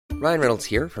Ryan Reynolds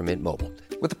here from Mint Mobile.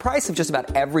 With the price of just about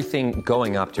everything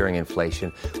going up during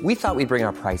inflation, we thought we'd bring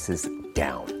our prices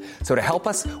down. So to help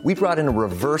us, we brought in a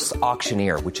reverse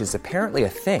auctioneer, which is apparently a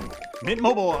thing. Mint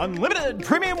Mobile Unlimited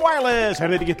Premium Wireless. How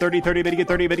to get 30, 30, bit to get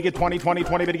 30, bit to get 20, 20,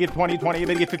 20, bit to get 20, 20,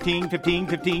 bit to get 15, 15,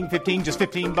 15, 15, just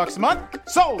 $15 a month?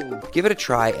 Sold! Give it a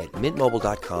try at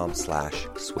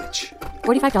mintmobile.com/switch.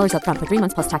 $45 up front for 3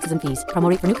 months plus taxes and fees. Promo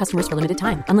rate for new customers for limited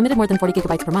time. Unlimited more than 40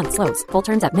 gigabytes per month. Slows full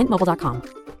terms at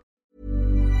mintmobile.com.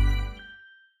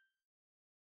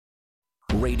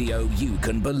 Radio you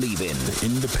can believe in. The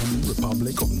Independent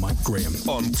Republic of Mike Graham.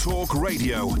 On Talk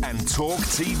Radio and Talk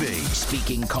TV.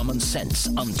 Speaking common sense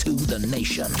unto the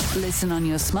nation. Listen on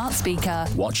your smart speaker.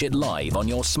 Watch it live on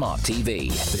your smart TV.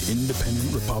 The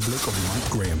Independent Republic of Mike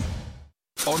Graham.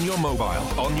 On your mobile,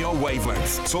 on your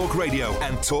wavelength. Talk Radio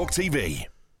and Talk TV.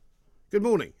 Good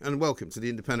morning and welcome to the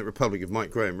Independent Republic of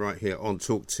Mike Graham right here on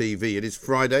Talk TV. It is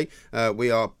Friday.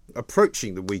 We are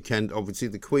approaching the weekend. Obviously,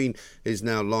 the Queen is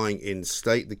now lying in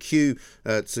state. The queue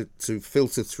to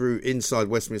filter through inside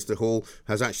Westminster Hall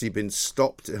has actually been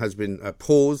stopped. It has been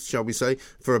paused, shall we say,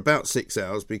 for about 6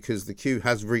 hours because the queue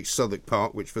has reached Southwark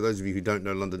Park, which for those of you who don't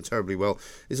know London terribly well,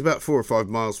 is about 4 or 5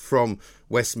 miles from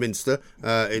Westminster.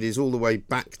 It is all the way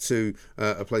back to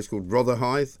a place called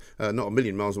Rotherhithe, not a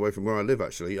million miles away from where I live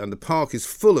actually, and the park is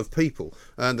full of people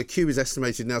and the queue is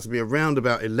estimated now to be around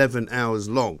about 11 hours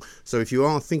long. So if you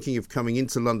are thinking of coming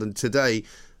into London today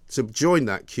to join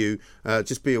that queue,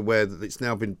 just be aware that it's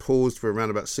now been paused for around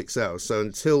about 6 hours. So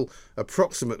until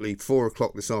approximately 4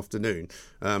 o'clock this afternoon,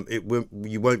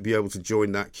 you won't be able to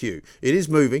join that queue. It is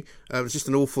moving. It's just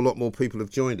an awful lot more people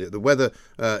have joined it. The weather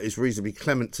is reasonably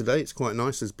clement today. It's quite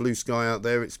nice. There's blue sky out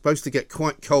there. It's supposed to get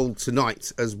quite cold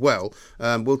tonight as well.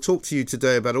 We'll talk to you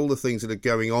today about all the things that are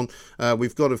going on.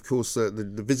 We've got, of course,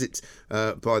 the visit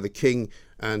by the King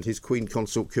and his Queen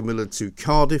Consort Camilla to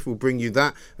Cardiff. We'll bring you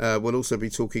that. We'll also be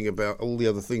talking about all the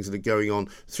other things that are going on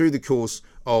through the course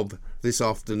of this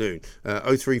afternoon.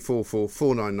 0344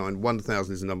 499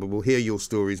 1000 is the number. We'll hear your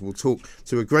stories. We'll talk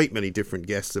to a great many different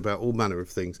guests about all manner of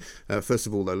things. First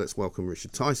of all, though, let's welcome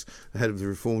Richard Tice, the head of the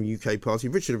Reform UK Party.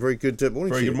 Richard, a very good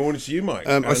morning to you. Very good morning to you, Mike.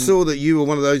 I saw that you were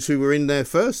one of those who were in there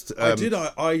first. I did.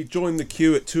 I joined the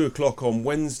queue at 2 o'clock on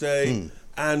Wednesday.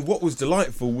 And what was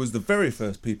delightful was the very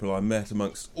first people I met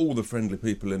amongst all the friendly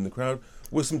people in the crowd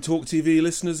were some Talk TV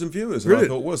listeners and viewers. And I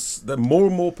thought, there more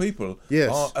and more people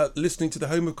are listening to the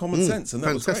home of common sense. And that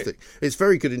fantastic. was great. It's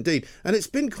very good indeed. And it's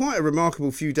been quite a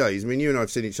remarkable few days. I mean, you and I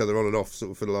have seen each other on and off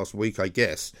sort of for the last week, I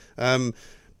guess. But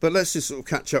let's just sort of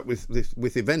catch up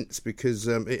with events because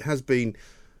it has been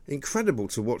incredible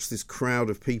to watch this crowd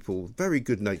of people, very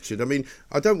good-natured. I mean,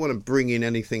 I don't want to bring in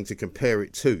anything to compare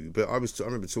it to, but I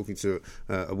remember talking to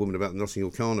a woman about the Notting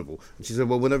Hill Carnival, and she said,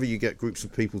 well, whenever you get groups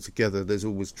of people together, there's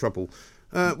always trouble.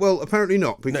 Well, apparently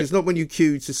not, because not when you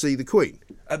queue to see the Queen.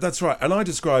 That's right, and I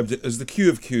described it as the queue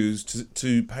of queues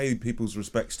to pay people's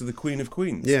respects to the Queen of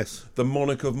Queens. Yes. The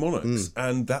monarch of monarchs,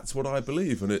 and that's what I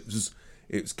believe, and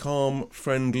it's calm,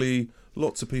 friendly,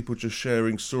 lots of people just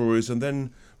sharing stories, and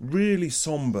then really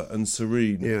sombre and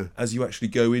serene as you actually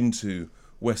go into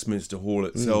Westminster Hall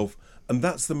itself. And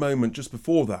that's the moment just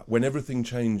before that when everything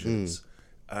changes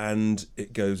and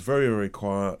it goes very, very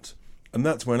quiet. And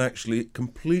that's when actually,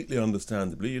 completely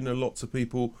understandably, lots of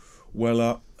people well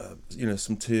up,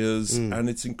 some tears, and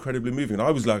it's incredibly moving. And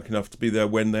I was lucky enough to be there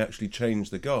when they actually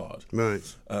changed the guard, right?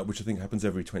 Which I think happens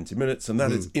every 20 minutes. And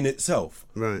that is in itself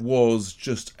was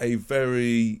just a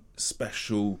very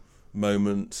special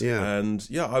moment. And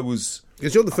I was,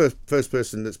 because you're the first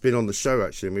person that's been on the show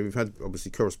actually. I mean, we've had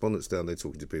obviously correspondents down there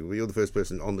talking to people, but you're the first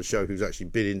person on the show who's actually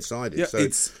been inside it. So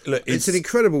it's an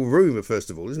incredible room, first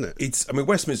of all, isn't it?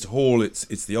 Westminster Hall, it's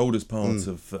the oldest part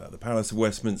of the Palace of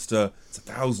Westminster. It's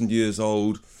 1,000 years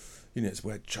old. It's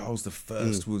where Charles I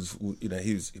was.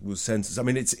 He was censored. I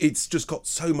mean, it's just got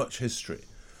so much history.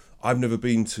 I've never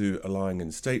been to a lying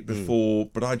in state before,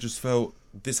 but I just felt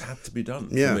this had to be done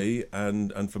for me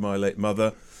and for my late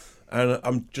mother, and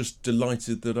I'm just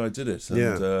delighted that I did it.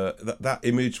 And that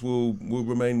image will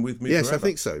remain with me. Yes, forever. I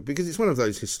think so, because it's one of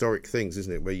those historic things,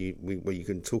 isn't it, where you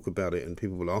can talk about it and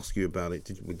people will ask you about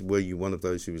it. Were you one of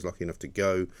those who was lucky enough to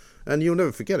go? And you'll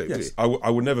never forget it. Yes, I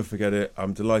will never forget it.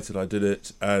 I'm delighted I did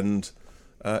it, and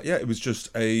it was just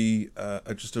a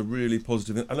really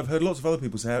positive thing. And I've heard lots of other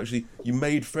people say, actually, you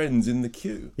made friends in the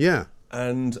queue. Yeah.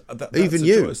 And that's even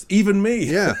you, choice. Even me.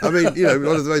 Yeah, I mean,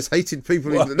 one of the most hated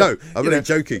people. No, I'm only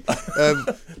joking.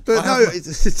 But But no,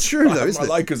 it's true though, isn't it?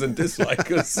 My likers and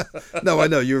dislikers. No, I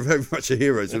know you're very much a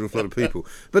hero to an awful lot of people.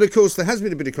 But of course, there has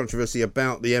been a bit of controversy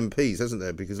about the MPs, hasn't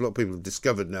there? Because a lot of people have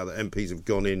discovered now that MPs have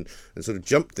gone in and sort of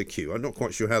jumped the queue. I'm not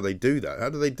quite sure how they do that. How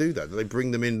do they do that? Do they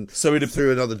bring them in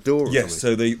through another door? Yes,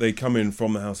 so they come in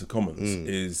from the House of Commons,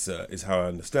 is how I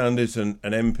understand it, and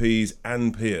MPs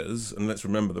and peers, and let's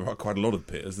remember there are quite a lot of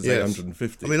peers. There's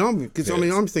 850.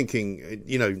 I'm thinking,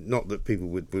 not that people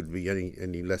would be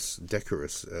any less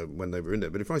decorous when they were in there,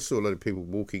 but if I saw a lot of people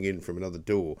walking in from another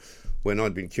door when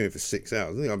I'd been queuing for 6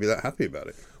 hours, I think I'd be that happy about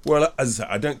it. Well, as I say,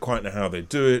 I don't quite know how they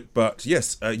do it, but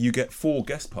yes, you get 4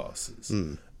 guest passes,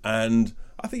 and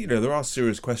I think there are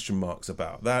serious question marks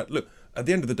about that. Look, at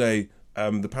the end of the day,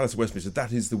 the Palace of Westminster,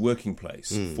 that is the working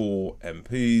place for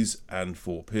MPs and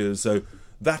for peers, so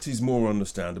that is more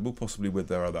understandable, possibly with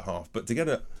their other half. But to get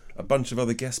a bunch of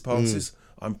other guest passes,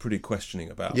 I'm pretty questioning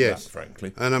about that,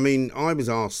 frankly. And I mean, I was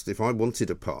asked if I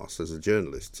wanted a pass as a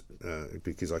journalist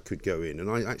because I could go in, and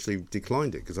I actually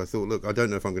declined it because I thought, look, I don't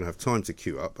know if I'm going to have time to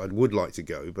queue up. I would like to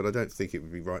go, but I don't think it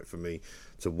would be right for me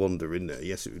to wander in there.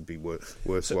 Yes, it would be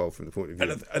worthwhile from the point of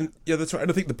view. And yeah, that's right.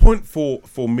 And I think the point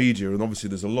for media, and obviously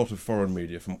there's a lot of foreign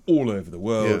media from all over the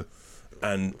world,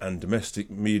 and domestic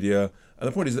media, and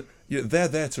the point is that they're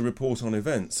there to report on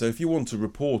events. So if you want to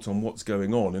report on what's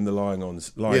going on in the lying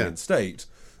in state,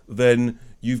 then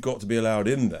you've got to be allowed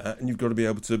in there, and you've got to be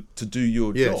able to do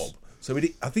your job. So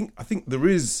I think there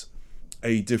is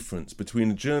a difference between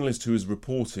a journalist who is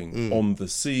reporting on the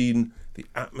scene, the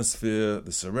atmosphere,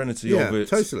 the serenity of it,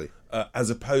 totally, as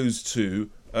opposed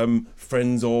to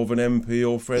friends of an MP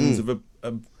or friends of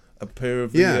a peer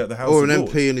of the House of Lords. Or an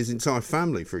MP and his entire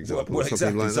family, for example, or something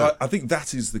exactly. like so that. I think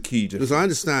that is the key difference. Because I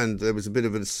understand there was a bit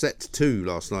of a set to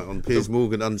last night on Piers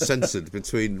Morgan Uncensored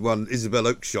between one Isabel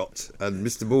Oakeshott and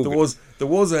Mr. Morgan. There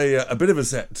was a bit of a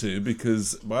set to,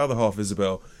 because my other half,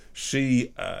 Isabel,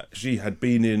 she had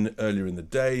been in earlier in the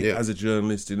day as a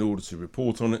journalist in order to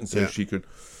report on it, and so she could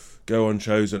go on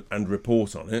shows and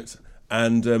report on it.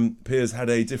 And Piers had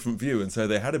a different view, and so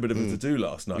they had a bit of a to-do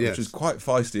last night, which is quite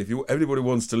feisty. If everybody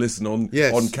wants to listen on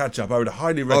catch-up, I would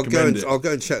highly recommend it. I'll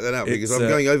go and check that out, because I'm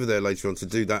going over there later on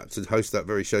to host that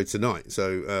very show tonight.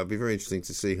 So it'll be very interesting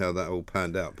to see how that all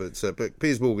panned out. But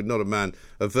Piers Morgan, not a man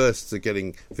averse to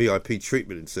getting VIP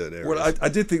treatment in certain areas. Well, I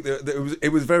did think that it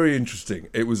was very interesting.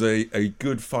 It was a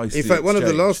good feisty In fact, one of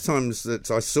the last times that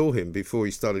I saw him before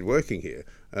he started working here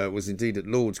was indeed at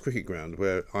Lord's Cricket Ground,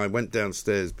 where I went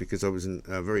downstairs because I was in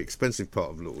a very expensive part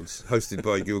of Lord's, hosted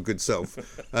by your good self,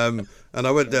 and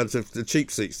I went down to the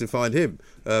cheap seats to find him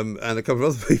and a couple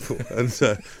of other people.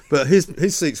 But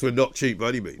his seats were not cheap by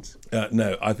any means.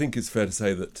 No, I think it's fair to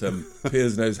say that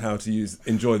Piers knows how to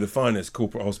enjoy the finest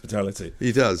corporate hospitality.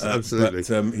 He does, absolutely.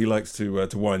 But he likes to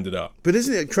wind it up. But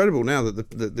isn't it incredible now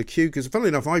that the queue, because funnily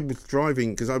enough, I was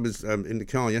driving, because I was in the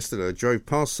car yesterday, I drove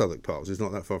past Southwark Park, which is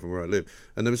not that far from where I live,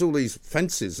 and there was all these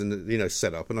fences and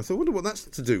set up, and I thought, I wonder what that's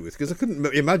to do with, because I couldn't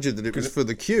imagine that it was for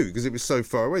the queue, because it was so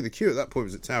far away. The queue at that point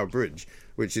was at Tower Bridge,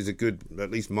 which is a good at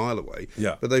least mile away.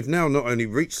 Yeah. But they've now not only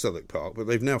reached Southwark Park, but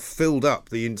they've now filled up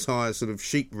the entire sort of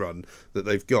sheep run that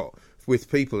they've got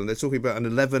with people, and they're talking about an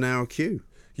 11-hour queue.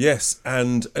 Yes,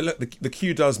 and look, the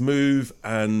queue does move,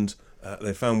 and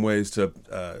they found ways to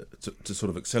sort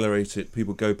of accelerate it.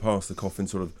 People go past the coffin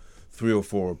sort of 3 or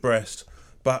 4 abreast.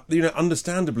 But,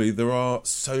 understandably, there are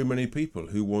so many people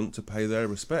who want to pay their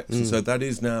respects. And so that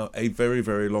is now a very,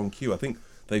 very long queue. I think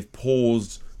they've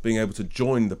paused being able to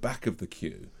join the back of the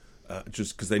queue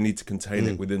just because they need to contain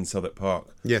it within Southwark Park.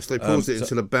 Yes, they paused it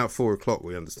until about 4 o'clock,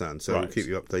 we understand. So we'll keep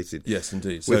you updated. Yes,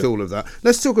 indeed. With all of that.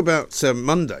 Let's talk about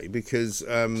Monday, because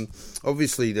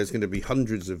obviously there's going to be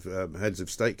hundreds of heads of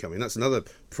state coming. That's another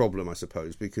problem, I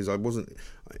suppose, because it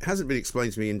hasn't been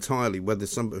explained to me entirely whether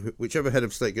whichever head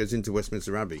of state goes into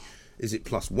Westminster Abbey, is it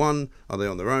 +1? Are they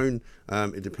on their own?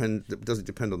 Does it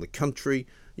depend on the country?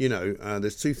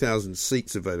 There's 2,000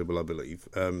 seats available, I believe.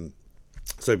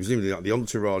 So presumably the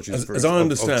entourage of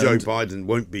Joe Biden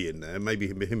won't be in there. Maybe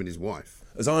him and his wife.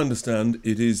 As I understand,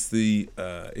 it is the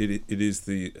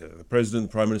president,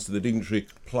 the prime minister, the dignitary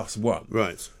 +1.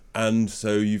 Right. And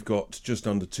so you've got just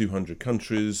under 200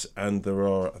 countries, and there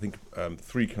are, I think,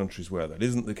 3 countries where that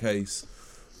isn't the case.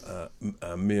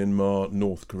 Myanmar,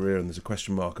 North Korea, and there's a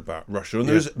question mark about Russia. And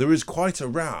there is quite a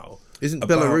row. Isn't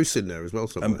Belarus in there as well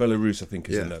somewhere? And Belarus, I think,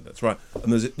 is in there. That's right.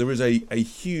 And there is a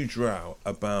huge row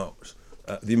about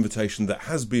the invitation that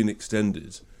has been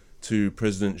extended to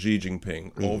President Xi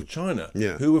Jinping of China,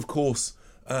 who, of course,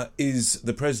 is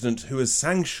the president who has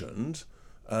sanctioned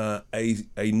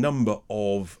a number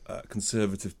of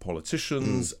conservative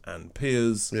politicians and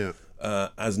peers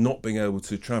as not being able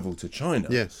to travel to China,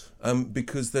 yes,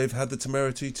 because they've had the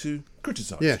temerity to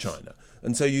criticise yes. China.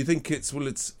 And so you think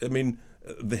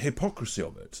the hypocrisy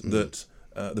of it, that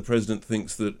the president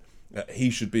thinks that he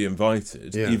should be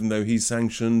invited, even though he's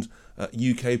sanctioned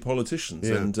UK politicians.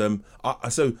 Yeah. And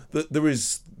so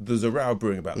there's a row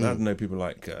brewing about that. I know people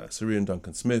like Sir Ian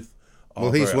Duncan-Smith.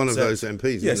 Well, he's one of those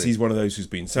MPs, Yes, isn't he? he's one of those who's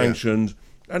been sanctioned.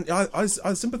 Yeah. And I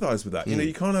sympathise with that. You know,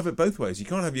 you can't have it both ways. You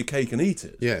can't have your cake and eat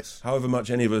it. Yes. However much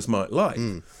any of us might like.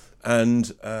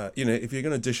 And, if you're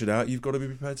going to dish it out, you've got to be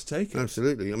prepared to take it.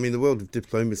 Absolutely. I mean, the world of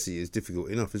diplomacy is difficult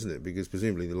enough, isn't it? Because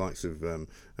presumably the likes of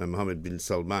Mohammed bin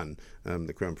Salman,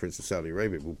 the Crown Prince of Saudi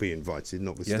Arabia, will be invited,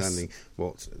 notwithstanding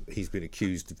what he's been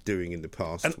accused of doing in the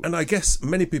past. And I guess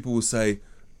many people will say,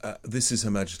 this is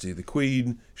Her Majesty the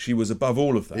Queen. She was above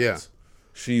all of that. Yeah.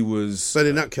 She was... But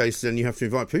in that case, then you have to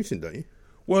invite Putin, don't you?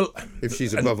 Well... If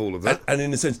she's above all of that. And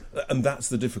in a sense, and that's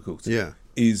the difficulty. Yeah.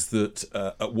 Is that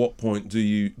at what point do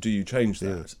you change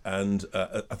that? Yeah. And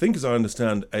I think, as I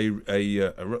understand,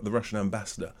 the Russian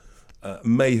ambassador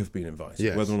may have been invited,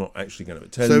 yes. whether or not actually going to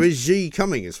attend. So is Xi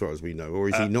coming, as far as we know, or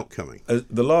is he not coming?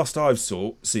 The last I've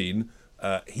seen,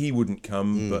 he wouldn't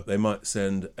come, but they might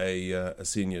send a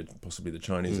senior, possibly the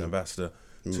Chinese ambassador,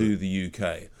 to the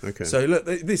UK. Okay. So look,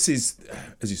 this is,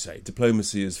 as you say,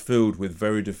 diplomacy is filled with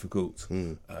very difficult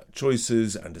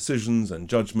choices and decisions and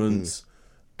judgments.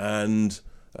 And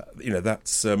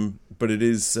that's but it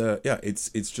is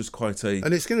it's just quite a,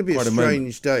 and it's going to be a strange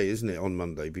moment. Day, isn't it, on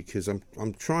Monday, because I'm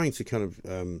trying to kind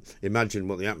of imagine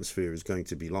what the atmosphere is going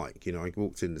to be like. You know, I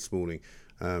walked in this morning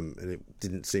and it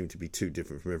didn't seem to be too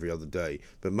different from every other day,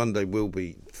 but Monday will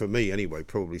be, for me anyway,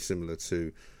 probably similar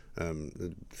to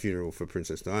the funeral for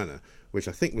Princess Diana, which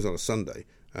I think was on a Sunday.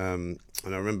 And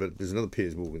I remember there's another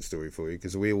Piers Morgan story for you,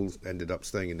 because we all ended up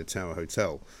staying in the Tower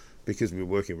Hotel because we were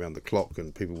working around the clock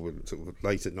and people were sort of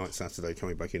late at night Saturday,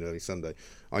 coming back in early Sunday.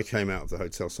 I came out of the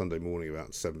hotel Sunday morning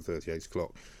about 7:30, 8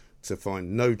 o'clock to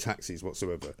find no taxis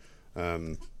whatsoever.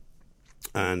 And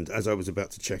as I was about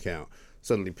to check out,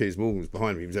 suddenly Piers Morgan was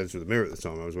behind me. He was entering the Mirror at the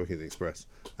time. I was working at the Express.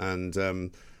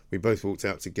 And we both walked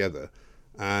out together,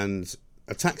 and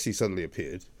a taxi suddenly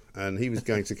appeared, and he was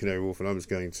going to Canary Wharf and I was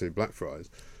going to Blackfriars.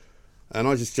 And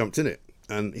I just jumped in it.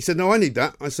 And he said, "No, I need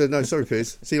that." I said, "No, sorry,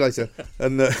 Piers. See you later."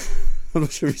 And I'm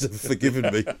not sure he's ever forgiven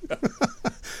me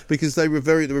because there were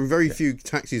very few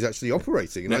taxis actually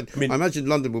operating. And I imagine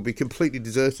London will be completely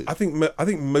deserted. I think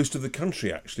most of the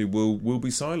country actually will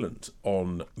be silent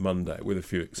on Monday, with a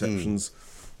few exceptions.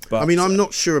 But I mean, I'm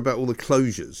not sure about all the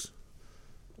closures.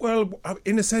 Well,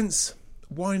 in a sense,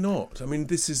 why not? I mean,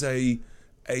 this is a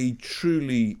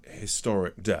truly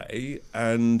historic day,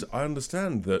 and I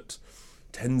understand that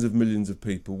tens of millions of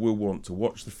people will want to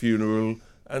watch the funeral,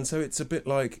 and so it's a bit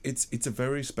like it's a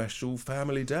very special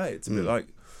family day. It's a bit like,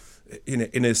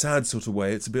 in a sad sort of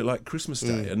way, it's a bit like Christmas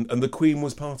Day, and the Queen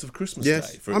was part of Christmas Day,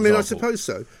 for example. I mean, I suppose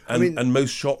so. And most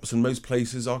shops and most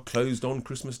places are closed on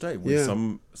Christmas Day, with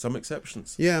some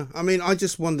exceptions. Yeah, I mean, I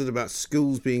just wondered about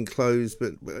schools being closed,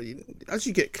 but as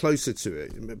you get closer to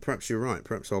it, perhaps you're right.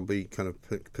 Perhaps I'll be kind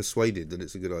of persuaded that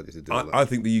it's a good idea to do that. I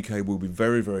think the UK will be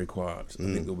very, very quiet. I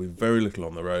think there'll be very little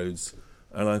on the roads.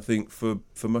 And I think for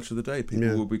much of the day,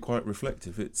 people will be quite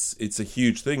reflective. It's a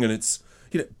huge thing, and it's,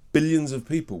 billions of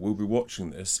people will be watching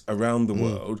this around the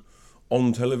world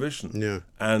on television. Yeah,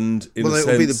 and it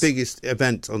will be the biggest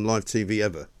event on live TV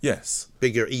ever. Yes,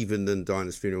 bigger even than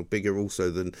Diana's funeral, bigger also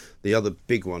than the other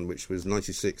big one, which was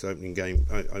 '96 opening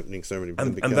ceremony.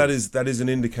 And that is an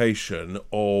indication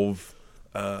of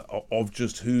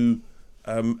just who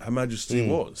Her Majesty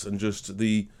was, and just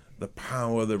the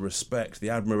power, the respect, the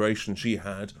admiration she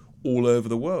had all over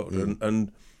the world,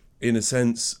 and in a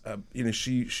sense,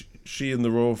 she and the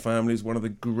royal family is one of the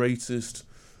greatest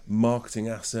marketing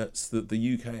assets that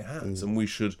the UK has, and we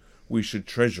should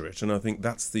treasure it. And I think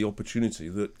that's the opportunity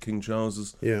that King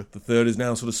Charles III is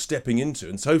now sort of stepping into,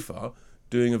 and so far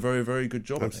doing a very, very good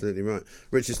job. Absolutely right.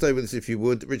 Richard, stay with us if you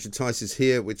would. Richard Tice is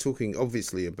here. We're talking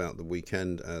obviously about the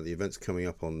weekend, the events coming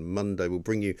up on Monday. We'll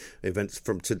bring you events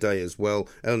from today as well.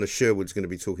 Eleanor Sherwood's going to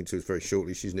be talking to us very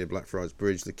shortly. She's near Blackfriars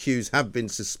Bridge. The queues have been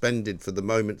suspended for the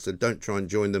moment, so don't try and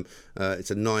join them.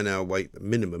 It's a 9-hour wait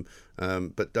minimum,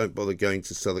 but don't bother going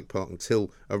to Southwark Park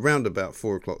until around about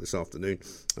 4 o'clock this afternoon.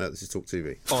 This is Talk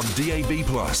TV. On DAB+,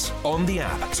 on the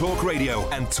app, Talk Radio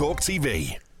and Talk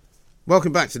TV.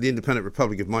 Welcome back to the Independent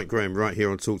Republic of Mike Graham right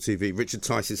here on Talk TV. Richard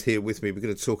Tice is here with me. We're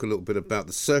going to talk a little bit about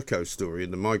the Serco story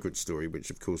and the migrant story, which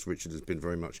of course Richard has been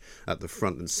very much at the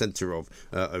front and centre of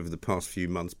over the past few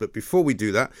months. But before we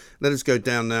do that, let us go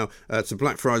down now to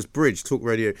Blackfriars Bridge. Talk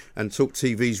Radio and Talk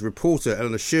TV's reporter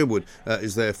Eleanor Sherwood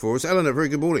is there for us. Eleanor, very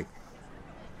good morning.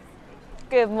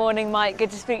 Good morning, Mike.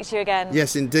 Good to speak to you again.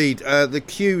 Yes, indeed. The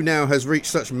queue now has reached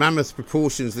such mammoth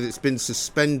proportions that it's been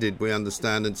suspended, we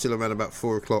understand, until around about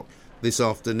 4 o'clock this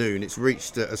afternoon. It's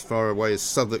reached as far away as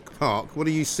Southwark Park. What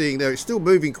are you seeing there? It's still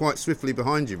moving quite swiftly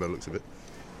behind you by the looks of it.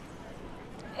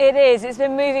 It is. It's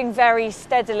been moving very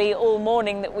steadily all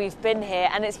morning that we've been here,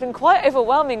 and it's been quite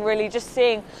overwhelming, really, just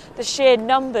seeing the sheer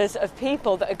numbers of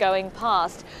people that are going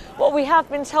past. What we have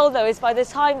been told, though, is by the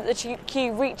time that the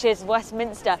queue reaches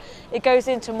Westminster, it goes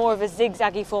into more of a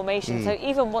zigzaggy formation. So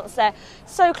even once they're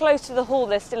so close to the hall,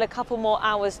 there's still a couple more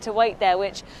hours to wait there,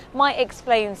 which might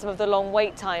explain some of the long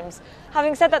wait times.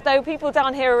 Having said that, though, people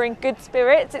down here are in good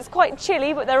spirits. It's quite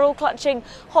chilly, but they're all clutching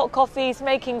hot coffees,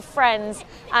 making friends,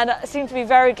 and seem to be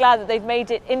very glad that they've made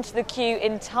it into the queue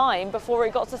in time before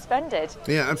it got suspended.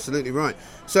 Yeah, absolutely right.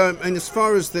 So, and as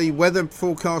far as the weather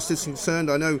forecast is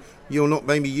concerned, I know you're not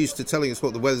maybe used to telling us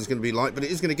what the weather's going to be like, but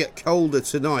it is going to get colder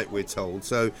tonight, we're told,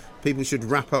 so people should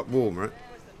wrap up warm, right?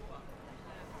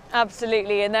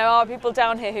 Absolutely, and there are people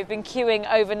down here who've been queuing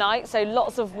overnight, so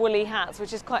lots of woolly hats,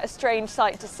 which is quite a strange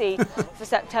sight to see for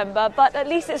September, but at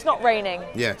least it's not raining.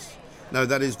 Yes. No,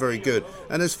 that is very good.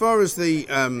 And as far as the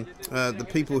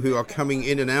people who are coming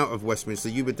in and out of Westminster,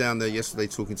 you were down there yesterday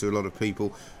talking to a lot of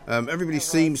people. Everybody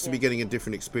seems to be getting a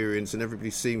different experience, and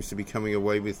everybody seems to be coming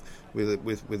away with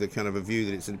a kind of a view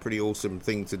that it's a pretty awesome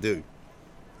thing to do.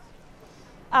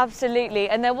 Absolutely,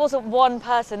 and there wasn't one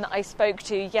person that I spoke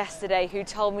to yesterday who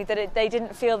told me that they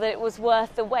didn't feel that it was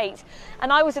worth the wait.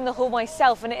 And I was in the hall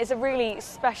myself, and it is a really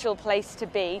special place to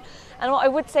be. And what I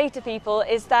would say to people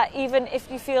is that even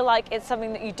if you feel like it's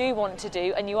something that you do want to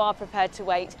do and you are prepared to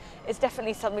wait, it's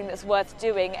definitely something that's worth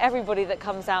doing. Everybody that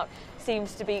comes out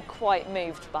seems to be quite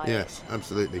moved by it. Yes,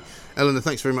 absolutely. Eleanor,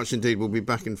 thanks very much indeed. We'll be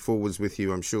back and forwards with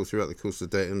you, I'm sure, throughout the course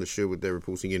of the day. Eleanor Sherwood there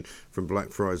reporting in from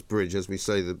Blackfriars Bridge. As we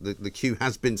say, the queue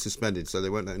has been suspended, so they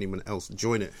won't let anyone else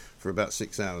join it for about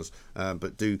 6 hours.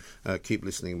 But do keep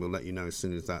listening, and we'll let you know as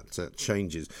soon as that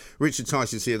changes. Richard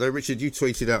Tice is here, though. Richard, you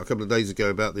tweeted out a couple of days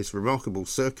ago about this remarkable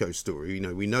Serco story. You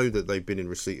know, we know that they've been in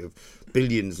receipt of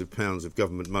billions of pounds of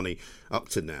government money up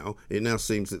to now. It now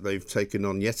seems that they've taken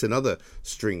on yet another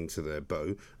string to their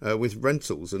bow with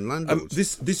rentals and landlords.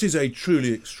 This is a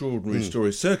truly extraordinary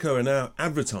story. Serco are now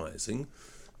advertising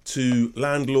to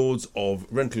landlords of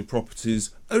rental properties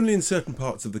only in certain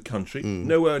parts of the country,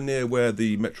 nowhere near where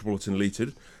the metropolitan elite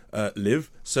live.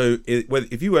 So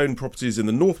if you own properties in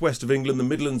the northwest of England, the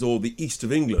Midlands or the east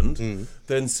of England,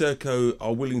 then Serco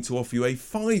are willing to offer you a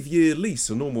 5-year lease.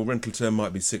 A normal rental term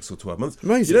might be 6 or 12 months.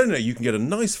 Amazing. You don't know, you can get a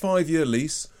nice 5-year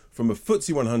lease from a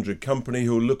FTSE 100 company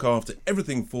who will look after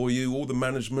everything for you, all the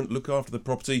management, look after the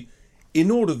property,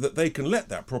 in order that they can let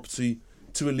that property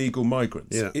to illegal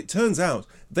migrants. Yeah. It turns out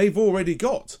they've already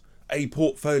got a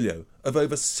portfolio of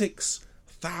over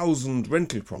 6,000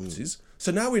 rental properties.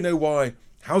 So now we know why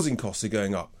housing costs are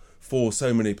going up for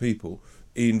so many people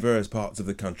in various parts of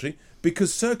the country,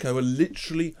 because Serco are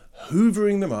literally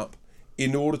hoovering them up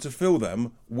in order to fill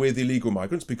them with illegal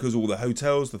migrants, because all the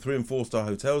hotels, the 3- and 4-star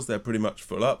hotels, they're pretty much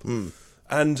full up.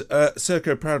 And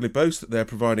Serco proudly boast that they're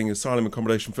providing asylum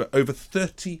accommodation for over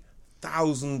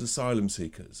 30,000 asylum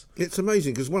seekers. It's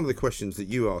amazing, because one of the questions that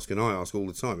you ask and I ask all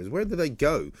the time is, where do they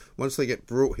go once they get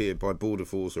brought here by Border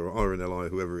Force or RNLI or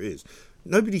whoever it is?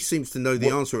 Nobody seems to know the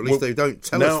answer, or at least they don't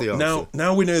tell us the answer.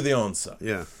 Now we know the answer.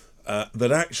 Yeah.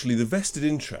 That actually the vested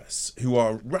interests who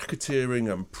are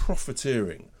racketeering and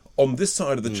profiteering on this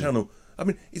side of the channel, I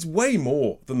mean, it's way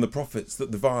more than the profits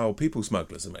that the vile people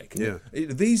smugglers are making. Yeah.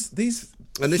 These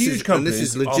and this huge is,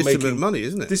 companies and this is legitimate money,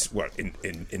 isn't it? Well,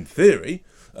 in theory,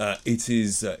 it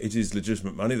is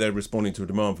legitimate money. They're responding to a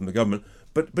demand from the government.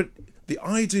 But the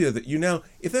idea that you now,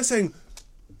 if they're saying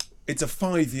it's a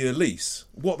 5-year lease,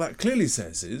 what that clearly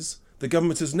says is the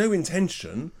government has no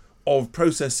intention of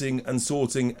processing and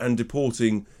sorting and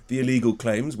deporting the illegal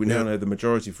claims. We now know the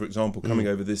majority, for example, coming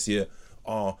over this year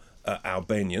are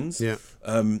Albanians, a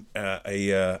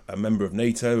member of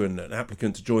NATO and an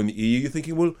applicant to join the EU. You're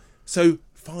thinking, well, so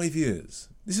 5 years.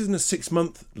 This isn't a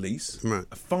 6-month lease, right.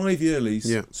 A 5-year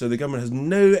lease. So the government has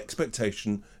no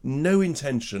expectation, no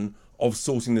intention of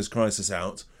sorting this crisis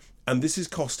out. And this is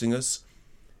costing us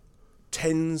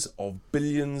tens of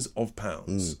billions of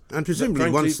pounds. And presumably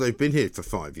once they've been here for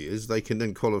 5 years, they can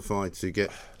then qualify to get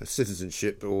a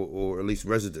citizenship or at least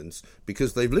residence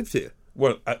because they've lived here.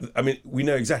 Well, I mean, we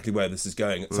know exactly where this is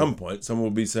going. At some point, someone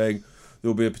will be saying there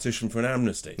will be a petition for an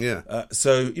amnesty.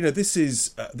 So, you know, this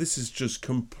is just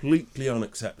completely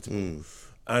unacceptable.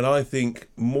 And I think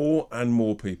more and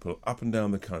more people up and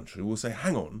down the country will say,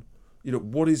 hang on, you know,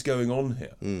 what is going on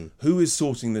here? Who is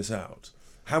sorting this out?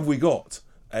 Have we got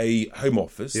a Home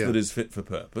Office that is fit for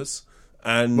purpose?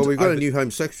 And well, we've got a new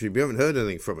Home Secretary. We haven't heard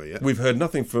anything from her yet. We've heard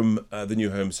nothing from the new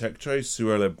Home Secretary,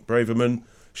 Suella Braverman.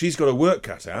 She's got her work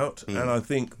cut out, and I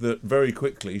think that very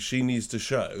quickly she needs to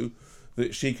show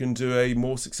that she can do a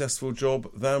more successful job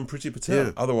than Priti Patel.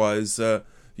 Yeah. Otherwise,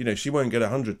 she won't get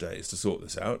 100 days to sort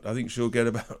this out. I think she'll get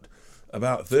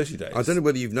about 30 days. I don't know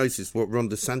whether you've noticed what Ron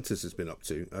DeSantis has been up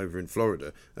to over in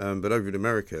Florida, but over in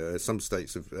America, some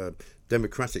states of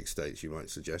democratic states, you might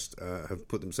suggest, have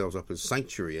put themselves up as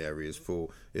sanctuary areas for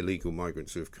illegal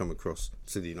migrants who have come across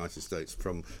to the United States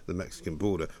from the Mexican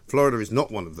border. Florida is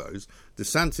not one of those.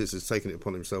 DeSantis has taken it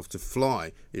upon himself to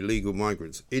fly illegal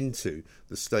migrants into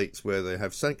the states where they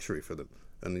have sanctuary for them.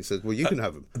 And he says, well, you can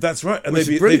have them. That's right. And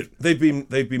they've been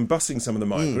busing some of the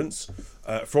migrants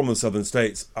from the southern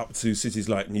states up to cities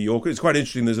like New York. It's quite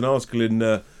interesting. There's an article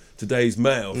in today's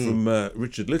Mail from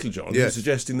Richard Littlejohn who's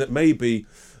suggesting that maybe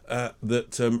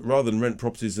rather than rent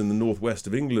properties in the northwest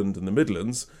of England and the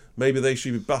Midlands, maybe they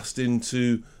should be bussed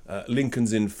into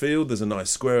Lincoln's Inn Field. There's a nice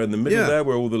square in the middle there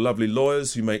where all the lovely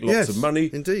lawyers who make lots of money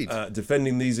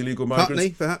defending these illegal migrants. Putney,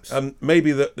 perhaps.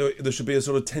 Maybe that there should be a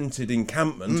sort of tented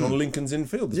encampment on Lincoln's Inn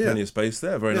Field. There's plenty of space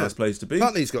there. Very nice place to be.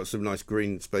 Putney's got some nice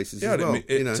green spaces as well.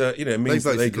 It means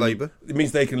they they can, Labour. It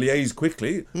means they can liaise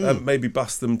quickly. Maybe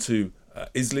bus them to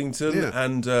Islington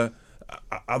and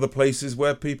other places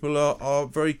where people are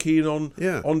very keen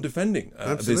on defending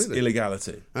this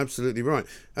illegality. Absolutely right.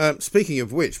 Speaking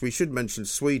of which, we should mention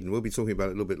Sweden. We'll be talking about it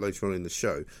a little bit later on in the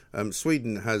show.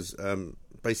 Sweden has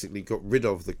basically got rid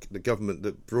of the government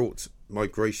that brought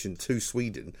migration to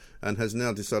Sweden and has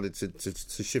now decided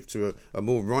to shift to a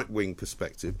more right-wing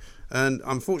perspective. And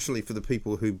unfortunately for the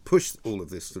people who pushed all of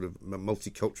this sort of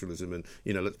multiculturalism and,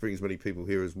 let's bring as many people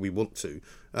here as we want to,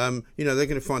 they're going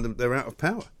to find them they're out of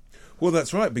power. Well,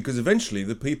 that's right, because eventually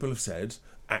the people have said,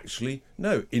 actually,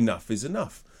 no, enough is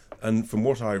enough. And from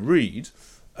what I read,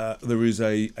 there is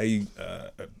a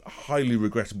highly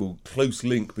regrettable close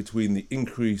link between the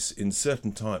increase in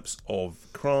certain types of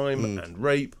crime and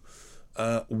rape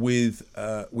with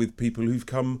people who've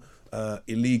come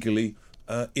illegally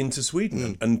into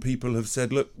Sweden, and people have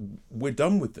said, "Look, we're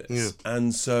done with this."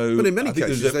 And so, but in many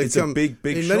cases, it's a big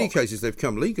in shock. many cases they've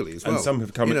come legally as well. And some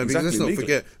have come because let's not legally.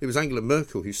 forget, it was Angela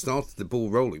Merkel who started the ball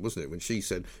rolling, wasn't it? When she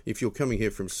said, "If you're coming here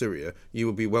from Syria, you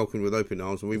will be welcomed with open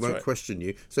arms, and we won't question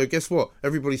you." So guess what?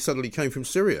 Everybody suddenly came from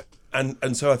Syria,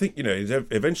 and so I think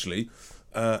eventually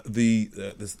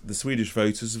the Swedish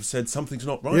voters have said something's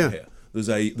not right here. There's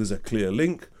a clear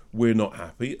link. We're not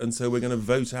happy, and so we're going to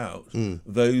vote out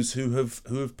those who have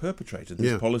perpetrated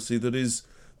this policy that is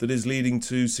leading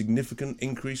to significant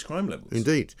increased crime levels.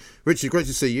 Indeed. Richard, great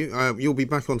to see you. You'll be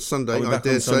back on Sunday, I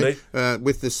dare say,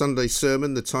 with the Sunday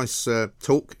sermon, the Tice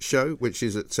Talk show, which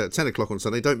is at 10 o'clock on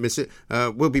Sunday. Don't miss it.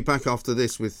 We'll be back after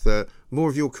this with more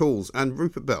of your calls and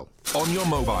Rupert Bell. On your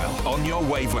mobile, on your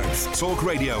wavelength, Talk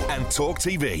Radio and Talk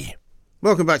TV.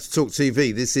 Welcome back to Talk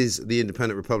TV. This is the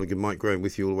Independent Republican, Mike Graham,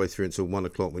 with you all the way through until 1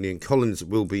 o'clock when Ian Collins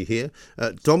will be here.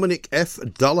 Dominic F.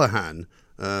 Dullahan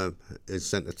has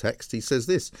sent a text. He says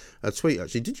this, a tweet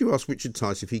actually. Did you ask Richard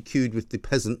Tice if he queued with the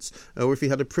peasants or if he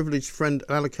had a privileged friend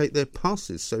allocate their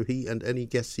passes so he and any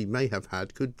guests he may have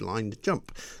had could blind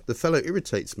jump? The fellow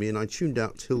irritates me and I tuned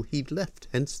out till he'd left,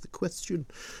 hence the question.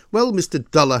 Well, Mr.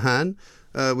 Dullahan,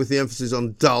 with the emphasis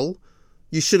on dull,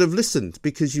 you should have listened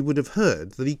because you would have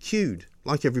heard that he queued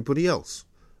like everybody else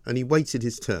and he waited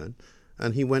his turn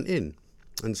and he went in.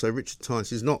 And so Richard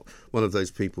Tice is not one of those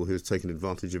people who has taken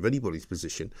advantage of anybody's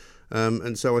position.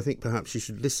 And so I think perhaps you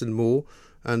should listen more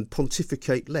and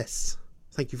pontificate less.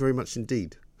 Thank you very much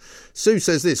indeed. Sue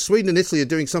says this, Sweden and Italy are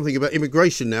doing something about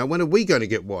immigration now. When are we going to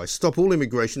get wise? Stop all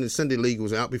immigration and send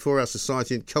illegals out before our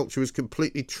society and culture is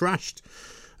completely trashed.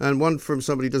 And one from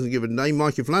somebody who doesn't give a name.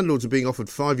 Mike, if landlords are being offered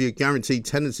 5-year guaranteed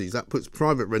tenancies, that puts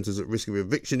private renters at risk of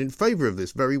eviction in favour of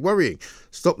this. Very worrying.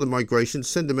 Stop the migration,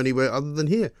 send them anywhere other than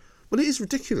here. Well, it is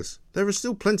ridiculous. There are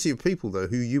still plenty of people, though,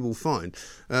 who you will find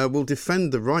will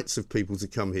defend the rights of people to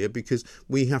come here because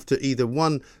we have to either,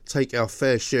 one, take our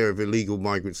fair share of illegal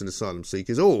migrants and asylum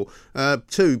seekers, or,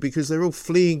 two, because they're all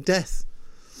fleeing death.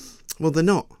 Well, they're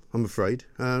not, I'm afraid.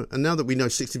 And now that we know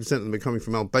 60% of them are coming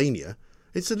from Albania,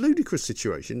 it's a ludicrous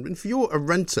situation. And if you're a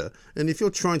renter and if you're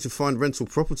trying to find rental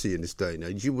property in this day and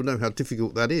age, you will know how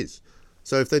difficult that is.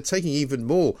 So if they're taking even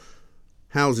more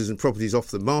houses and properties off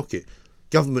the market,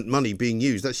 government money being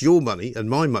used, that's your money and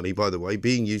my money, by the way,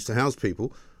 being used to house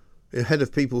people ahead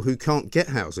of people who can't get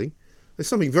housing, there's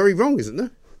something very wrong, isn't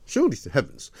there? Surely to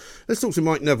heavens. Let's talk to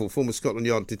Mike Neville, former Scotland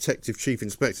Yard Detective Chief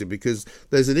Inspector, because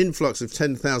there's an influx of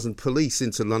 10,000 police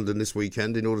into London this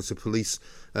weekend in order to police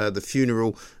the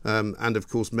funeral and, of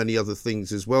course, many other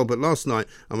things as well. But last night,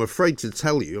 I'm afraid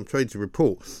to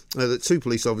report that 2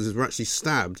 police officers were actually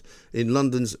stabbed in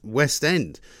London's West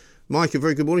End. Mike, a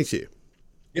very good morning to you.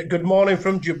 Yeah, good morning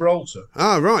from Gibraltar.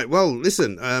 Ah, right. Well,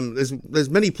 listen, there's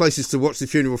many places to watch the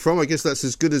funeral from. I guess that's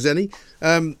as good as any.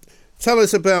 Tell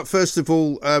us about, first of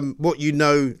all, what you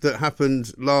know that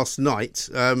happened last night.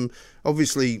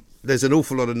 Obviously, there's an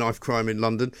awful lot of knife crime in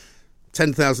London.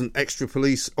 10,000 extra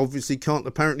police obviously can't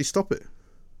apparently stop it.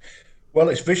 Well,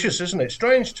 it's vicious, isn't it?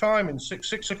 Strange timing,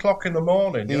 6 o'clock in the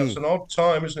morning. You know, it's an odd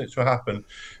time, isn't it, to happen?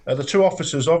 The 2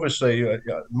 officers, obviously,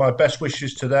 my best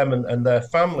wishes to them and their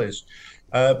families.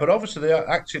 But obviously they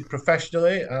acted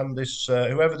professionally, and this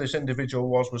whoever this individual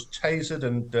was tasered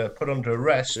and put under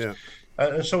arrest. Yeah.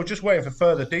 And so just waiting for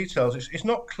further details. It's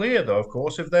not clear, though, of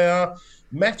course, if they are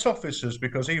Met officers,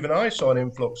 because even I saw an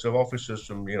influx of officers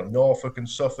from Norfolk and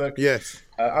Suffolk. Yes.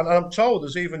 And I'm told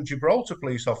there's even Gibraltar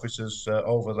police officers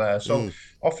over there. So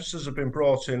officers have been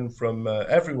brought in from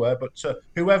everywhere. But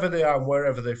whoever they are and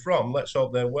wherever they're from, let's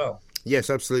hope they're well. Yes,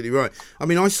 absolutely right. I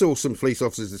mean, I saw some police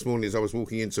officers this morning as I was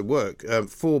walking into work,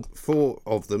 four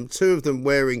of them, 2 of them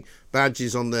wearing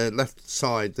badges on their left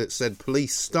side that said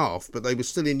police staff, but they were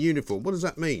still in uniform. What does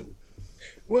that mean?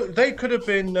 Well, they could have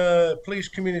been police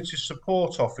community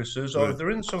support officers, or if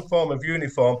they're in some form of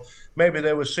uniform, maybe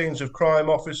there were scenes of crime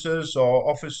officers or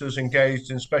officers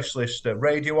engaged in specialist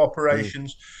radio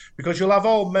operations, because you'll have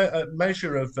all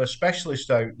measure of specialists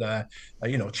out there,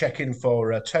 checking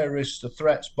for terrorists,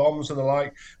 threats, bombs and the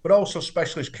like, but also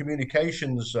specialist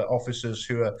communications officers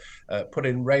who are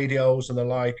putting radios and the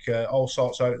like, all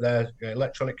sorts out there,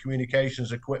 electronic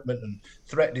communications equipment and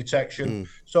threat detection.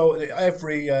 So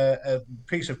every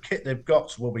piece of kit they've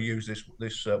got will be used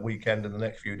this weekend and the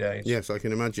next few days. Yes, I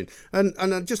can imagine.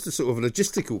 And just a sort of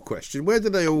logistical question: where are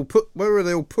they all put? Where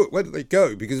do they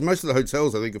go? Because most of the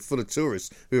hotels, I think, are full of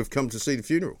tourists who have come to see the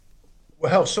funeral.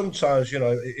 Well, sometimes,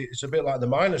 it's a bit like the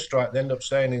miners' strike. They end up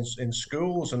staying in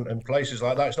schools and places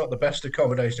like that. It's not the best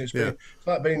accommodation. It's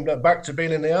like being back to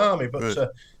being in the army,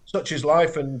 but such is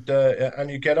life, and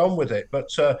you get on with it. But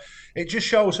it just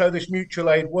shows how this mutual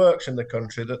aid works in the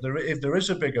country, that if there is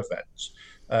a big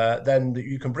event, then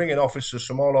you can bring in officers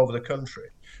from all over the country.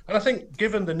 And I think,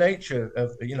 given the nature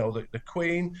of the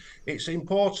Queen, it's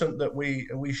important that we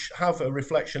have a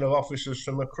reflection of officers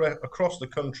from across the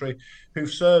country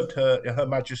who've served Her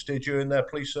Majesty during their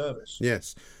police service.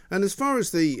 Yes, and as far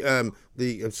as the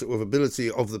sort of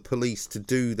ability of the police to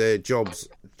do their jobs,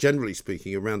 generally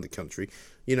speaking, around the country,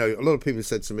 a lot of people have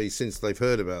said to me since they've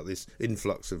heard about this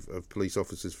influx of police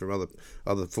officers from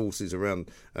other forces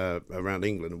around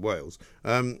England and Wales.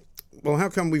 Well, how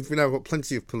come we've now got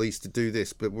plenty of police to do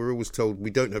this, but we're always told we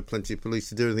don't have plenty of police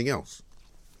to do anything else?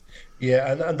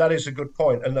 Yeah, and that is a good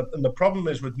point. And the problem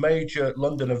is with major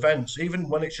London events, even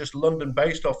when it's just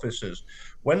London-based officers,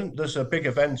 when there's a big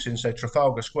event in, say,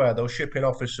 Trafalgar Square, they'll ship in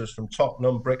officers from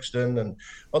Tottenham, Brixton and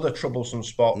other troublesome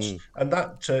spots. And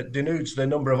that denudes the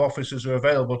number of officers who are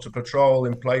available to patrol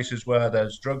in places where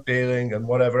there's drug dealing and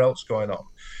whatever else going on.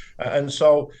 And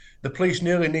so the police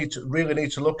really need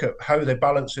to look at how they're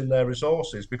balancing their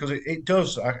resources, because it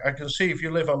does. I can see if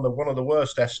you live on one of the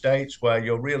worst estates where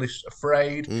you're really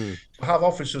afraid, to have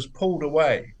officers pulled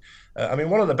away. I mean,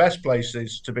 one of the best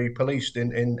places to be policed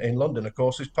in London, of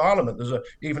course, is Parliament. There's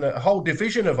even a whole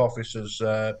division of officers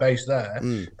based there.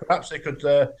 Perhaps they could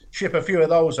ship a few of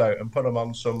those out and put them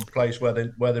on some place where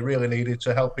they really needed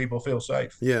to help people feel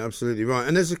safe. Yeah, absolutely right.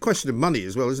 And there's a question of money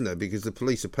as well, isn't there? Because the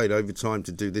police are paid overtime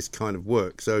to do this kind of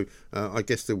work. So I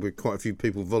guess there were quite a few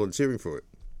people volunteering for it.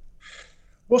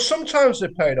 Well, sometimes they're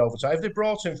paid overtime. If they're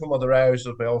brought in from other areas,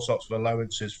 there'll be all sorts of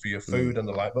allowances for your food and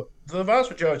the like. But the vast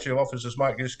majority of officers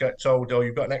might just get told,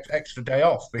 you've got an extra day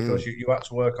off because you had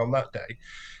to work on that day.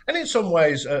 And in some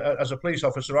ways, as a police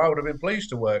officer, I would have been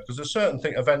pleased to work, because there's certain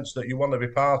events that you want to be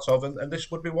part of, and this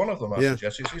would be one of them, I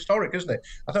suggest. It's historic, isn't it?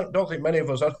 I don't think many of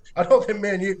us, I don't think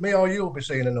me or you will be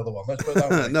seeing another one. Let's put it that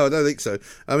way. No, I don't think so.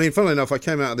 I mean, funnily enough, I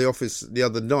came out of the office the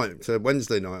other night,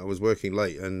 Wednesday night. I was working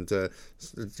late and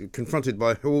confronted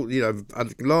by a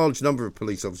large number of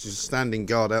police officers standing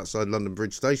guard outside London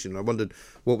Bridge Station. I wondered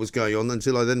what was going on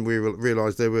until I then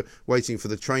realised they were waiting for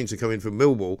the train to come in from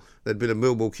Millwall. There'd been a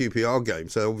Millwall QPR game,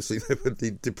 so obviously they would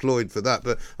be deployed for that.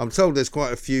 But I'm told there's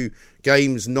quite a few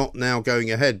games not now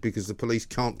going ahead because the police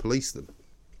can't police them.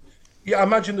 Yeah, I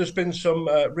imagine there's been some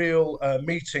real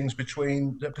meetings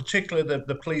between, particularly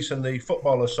the police and the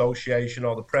Football Association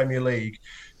or the Premier League,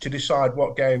 to decide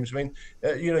what games. I mean,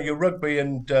 your rugby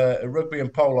and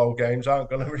polo games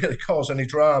aren't going to really cause any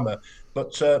drama,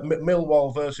 but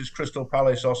Millwall versus Crystal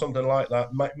Palace or something like that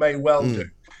may well do.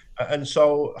 And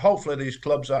so hopefully these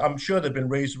clubs, I'm sure they've been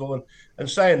reasonable. And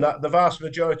saying that, the vast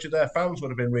majority of their fans would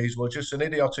have been reasonable, just an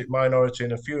idiotic minority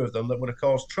and a few of them that would have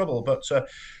caused trouble. But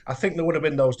I think there would have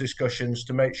been those discussions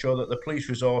to make sure that the police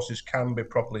resources can be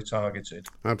properly targeted.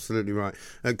 Absolutely right.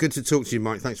 Good to talk to you,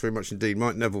 Mike. Thanks very much indeed.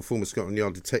 Mike Neville, former Scotland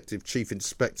Yard Detective, Chief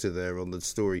Inspector there on the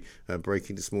story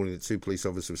breaking this morning that 2 police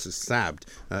officers were stabbed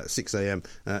at 6 a.m.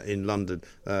 In London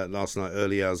last night,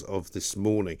 early hours of this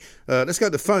morning. Let's go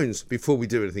to the phones before we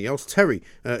do anything else. Terry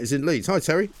is in Leeds. Hi,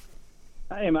 Terry.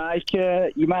 Hi, Mike.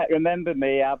 You might remember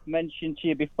me. I've mentioned to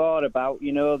you before about,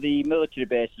 the military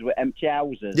bases with empty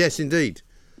houses. Yes, indeed.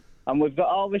 And we've got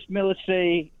all this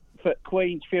military for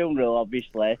Queen's funeral,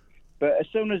 obviously. But as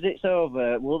soon as it's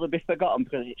over, will they be forgotten?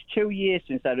 Because it's 2 years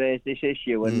since I raised this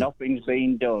issue and nothing's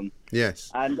been done.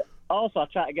 Yes. And also, I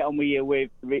tried to get on with you with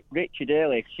Richard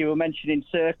earlier, because you were mentioning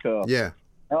Serco. Yeah.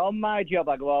 Now, on my job,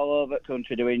 I go all over the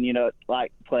country doing,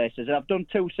 places. And I've done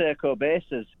 2 Serco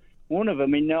bases. One of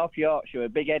them in North Yorkshire, a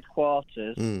big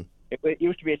headquarters. It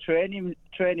used to be a training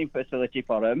facility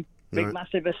for them. Big,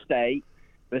 massive estate.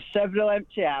 There's several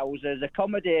empty houses.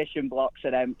 Accommodation blocks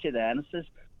are empty there. And I says,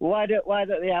 why don't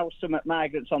they house some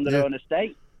migrants on their own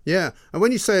estate? Yeah. And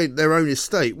when you say their own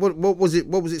estate, what was it?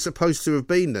 What was it supposed to have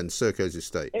been then? Serco's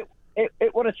estate.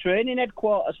 It was a training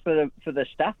headquarters for the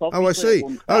staff. Oh, I see.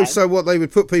 Oh, so what, they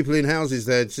would put people in houses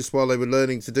there just while they were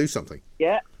learning to do something?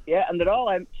 Yeah, and they're all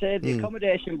empty. The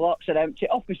accommodation blocks are empty.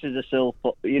 Offices are still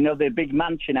full. The big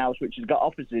mansion house, which has got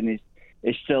offices in,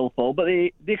 is still full. But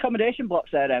the accommodation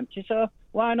blocks are empty, so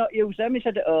why not use them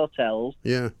instead of hotels?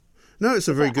 Yeah. No, it's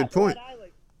a very good point.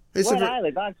 Where I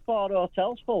live, I have 4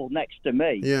 hotels full next to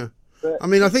me. Yeah. I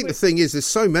mean, I think the thing is, there's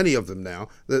so many of them now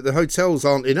that the hotels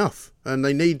aren't enough, and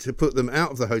they need to put them out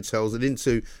of the hotels and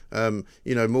into,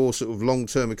 more sort of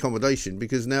long-term accommodation,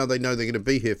 because now they know they're going to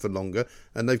be here for longer,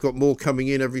 and they've got more coming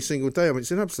in every single day. I mean, it's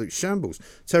an absolute shambles.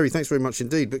 Terry, thanks very much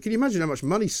indeed. But can you imagine how much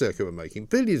money Serco are making?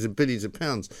 Billions and billions of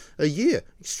pounds a year.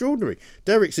 Extraordinary.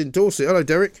 Derek's in Dorset. Hello,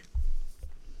 Derek.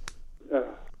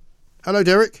 Hello,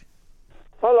 Derek.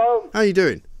 Hello. How are you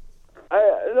doing?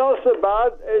 Not so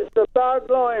bad. It's a bad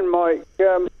line, Mike.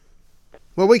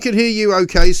 Well, we can hear you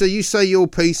okay, so you say your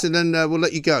piece and then we'll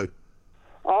let you go.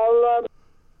 I'll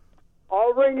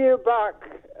ring you back.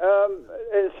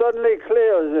 It suddenly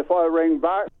clears if I ring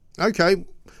back. Okay.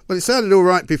 Well, it sounded all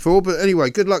right before, but anyway,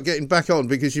 good luck getting back on,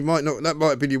 because that might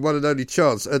have been your one and only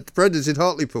chance. Brendan's in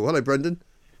Hartlepool. Hello, Brendan.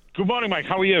 Good morning, Mike.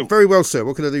 How are you? Very well, sir.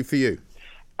 What can I do for you?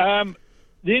 The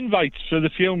invites for the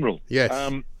funeral. Yes.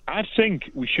 I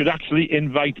think we should actually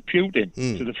invite Putin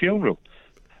to the funeral.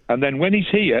 And then when he's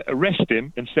here, arrest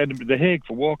him and send him to The Hague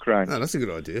for war crimes. Oh, that's a good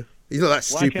idea. He's not that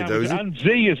stupid, though, is he? And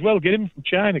Z as well. Get him from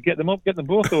China. Get them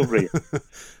both over here.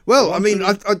 Well, I mean,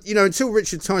 until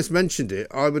Richard Tice mentioned it,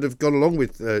 I would have gone along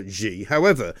with Xi.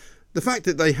 However, the fact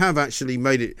that they have actually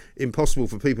made it impossible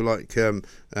for people like,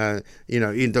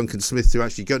 Ian Duncan Smith to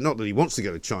actually go, not that he wants to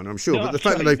go to China, I'm sure, but the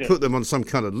fact that they've put them on some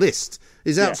kind of list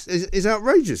is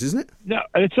outrageous, isn't it? No,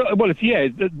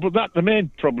 but the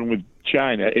main problem with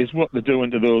China is what they're doing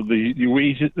to the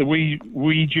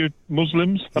Uyghur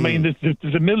Muslims. I mean,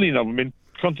 there's a million of them in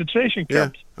concentration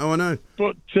camps. Yeah. Oh, I know.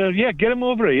 But, get them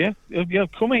over here.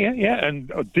 Come here, and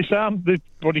disarm the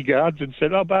bodyguards and say,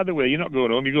 oh, by the way, you're not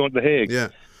going home, you're going to The Hague. Yeah.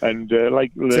 And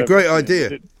it's a great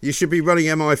idea. You should be running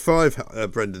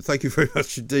MI5, Brendan. Thank you very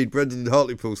much indeed. Brendan in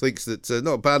Hartlepool thinks that's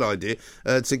not a bad idea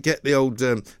to get the old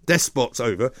despots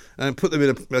over and put them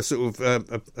in a sort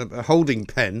of a holding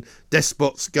pen.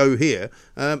 Despots go here,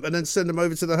 and then send them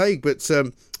over to The Hague. But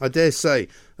I dare say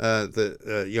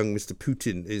that young Mr.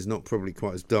 Putin is not probably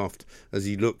quite as daft as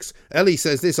he looks. Ellie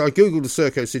says this: I googled the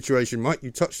Serco situation, Mike,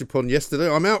 you touched upon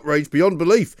yesterday. I'm outraged beyond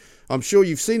belief. I'm sure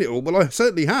you've seen it all. Well, I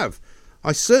certainly have.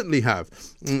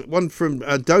 One from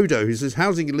Dodo, who says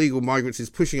housing illegal migrants is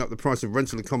pushing up the price of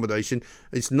rental accommodation.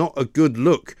 It's not a good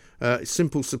look.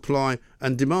 Simple supply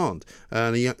and demand.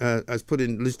 And he has put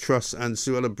in Liz Truss and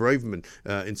Suella Braverman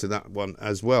into that one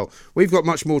as well. We've got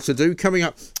much more to do. Coming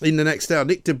up in the next hour,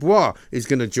 Nick Dubois is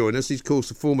going to join us. He's, of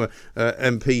course, a former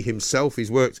MP himself.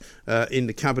 He's worked in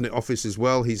the Cabinet Office as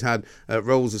well. He's had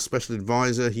roles as special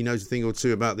advisor. He knows a thing or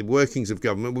two about the workings of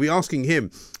government. We'll be asking him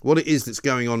what it is that's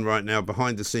going on right now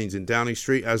behind the scenes in Downing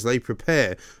Street as they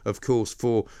prepare, of course,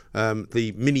 for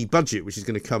the mini budget, which is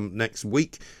going to come next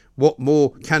week. what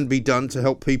more can be done to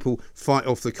help people fight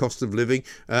off the cost of living,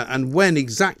 and when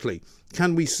exactly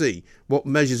can we see what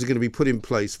measures are going to be put in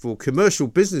place for commercial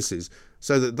businesses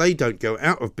so that they don't go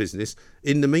out of business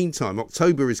in the meantime.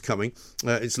 October is coming,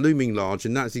 it's looming large,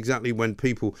 and that's exactly when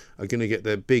people are going to get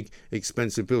their big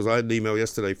expensive bills. I had an email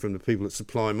yesterday from the people at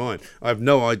Supply Mine. I have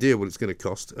no idea what it's going to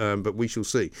cost, but we shall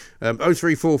see.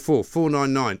 0344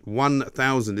 499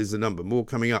 1000 is the number. More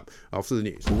coming up after the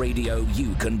news. Radio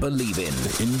you can believe in.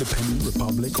 The Independent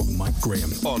Republic of Mike Graham.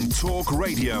 On Talk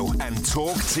Radio and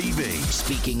Talk TV.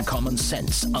 Speaking common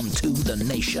sense unto the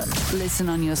nation. Listen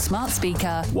on your smart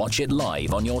speaker. Watch it live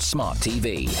on your smart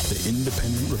TV. The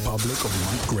Independent Republic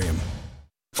of Mike Graham.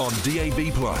 On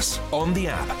DAB+, on the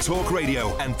app, Talk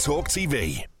Radio and Talk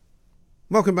TV.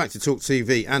 Welcome back to Talk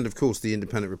TV and, of course, the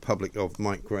Independent Republic of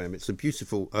Mike Graham. It's a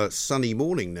beautiful sunny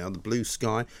morning now, the blue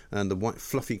sky and the white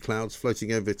fluffy clouds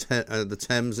floating over the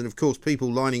Thames, and, of course,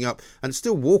 people lining up and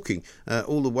still walking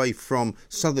all the way from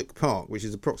Southwark Park, which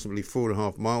is approximately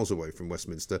 4.5 miles away from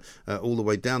Westminster, all the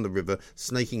way down the river,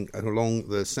 snaking along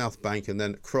the South Bank and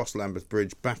then across Lambeth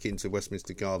Bridge, back into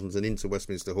Westminster Gardens and into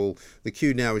Westminster Hall. The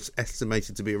queue now is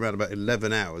estimated to be around about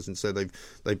 11 hours, and so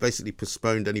they've basically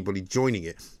postponed anybody joining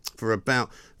it for about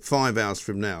 5 hours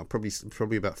from now.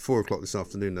 Probably about 4 o'clock this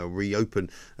afternoon they'll reopen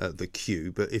the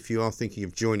queue, but if you are thinking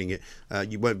of joining it,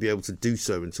 you won't be able to do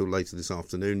so until later this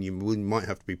afternoon. You might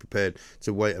have to be prepared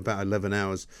to wait about 11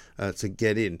 hours to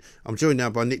get in. I'm joined now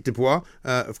by Nick Dubois,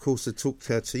 of course the Talk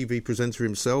TV presenter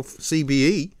himself,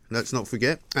 CBE, let's not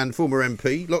forget, and former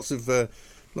MP.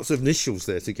 Lots of initials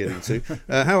there to get into.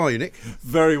 How are you, Nick?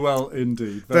 Very well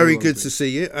indeed. Very good to see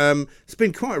you. It's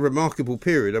been quite a remarkable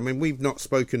period. I mean, we've not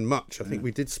spoken much. I think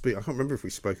we did speak. I can't remember if we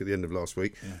spoke at the end of last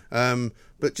week. Yeah.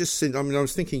 But just since, I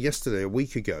was thinking yesterday, a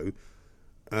week ago,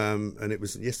 and it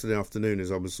was yesterday afternoon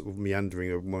as I was sort of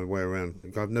meandering my way around.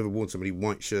 I've never worn so many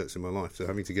white shirts in my life, so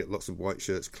having to get lots of white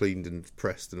shirts cleaned and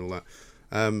pressed and all that.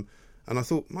 And I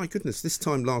thought, my goodness, this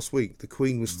time last week, the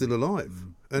Queen was still alive.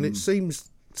 And it seems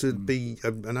to be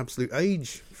an absolute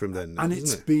age from then now, and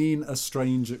it's been a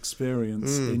strange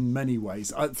experience in many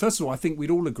ways. First of all, I think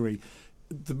we'd all agree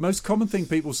the most common thing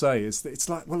people say is that it's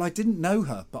like, well, I didn't know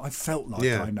her, but I felt like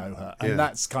I know her, and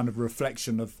that's kind of a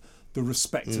reflection of the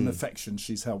respect and affection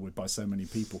she's held with by so many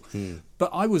people.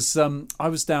 But I was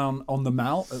down on the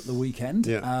Mall at the weekend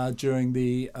during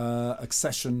the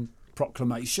accession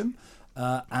proclamation,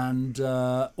 and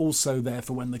also there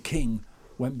for when the King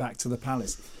went back to the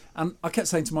palace. And I kept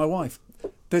saying to my wife,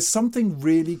 there's something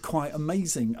really quite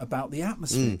amazing about the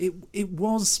atmosphere. It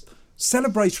was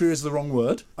celebratory is the wrong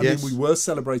word. I mean, we were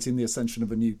celebrating the ascension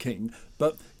of a new king,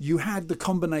 but you had the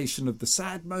combination of the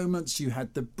sad moments, you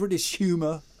had the British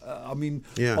humour,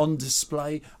 on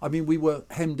display. I mean, we were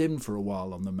hemmed in for a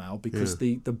while on the Mall because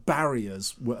the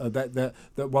barriers were that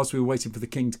whilst we were waiting for the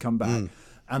king to come back,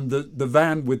 and the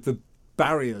van with the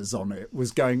barriers on it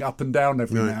was going up and down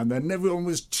every now and then. Everyone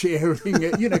was cheering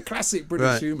it, classic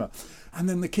British humour. And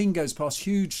then the King goes past,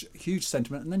 huge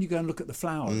sentiment, and then you go and look at the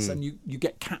flowers and you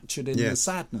get captured in the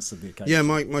sadness of the occasion. Yeah,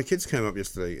 my kids came up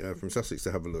yesterday from Sussex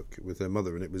to have a look with their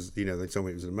mother, and it was, they told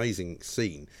me it was an amazing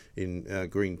scene in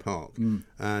Green Park.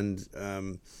 And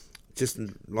just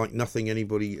like nothing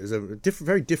anybody has ever...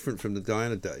 very different from the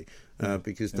Diana Day,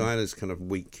 because Diana's kind of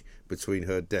week between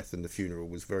her death and the funeral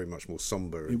was very much more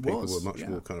sombre, and people were much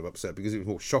more kind of upset because it was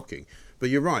more shocking. But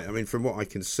you're right. I mean, from what I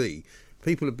can see,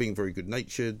 people are being very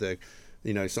good-natured. They're,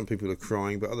 some people are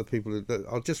crying, but other people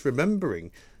are just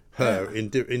remembering her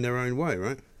in their own way,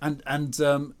 right? And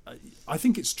I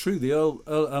think it's true. The Earl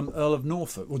of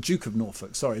Norfolk, or Duke of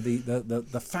Norfolk, sorry,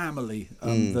 the family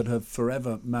that have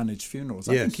forever managed funerals.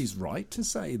 I think he's right to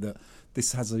say that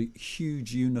this has a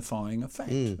huge unifying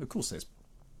effect. Of course,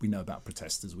 we know about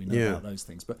protesters, we know about those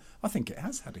things, but I think it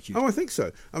has had a huge... Oh, I think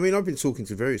so. I mean, I've been talking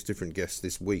to various different guests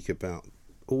this week about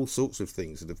all sorts of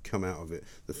things that have come out of it.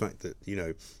 The fact that,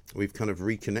 we've kind of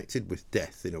reconnected with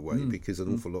death in a way, because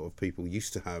an awful lot of people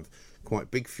used to have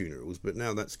quite big funerals, but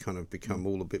now that's kind of become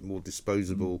all a bit more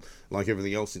disposable, like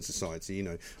everything else in society.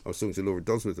 I was talking to Laura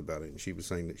Dodsworth about it, and she was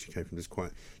saying that she came from this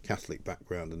quite Catholic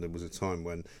background, and there was a time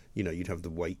when, you'd have the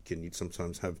wake, and you'd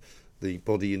sometimes have the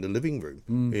body in the living room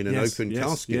in an open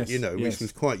casket, which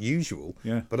was quite usual.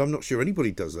 But I'm not sure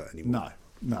anybody does that anymore.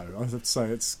 No, I would say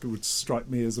it would strike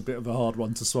me as a bit of a hard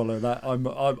one to swallow. That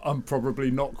I'm probably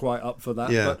not quite up for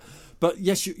that. But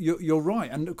yes, you're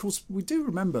right, and of course we do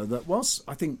remember that whilst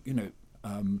I think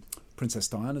Princess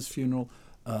Diana's funeral,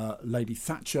 Lady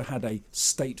Thatcher had a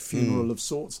state funeral of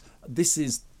sorts. This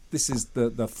is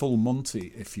the full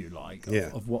Monty, if you like,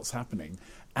 of what's happening,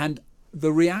 and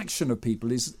the reaction of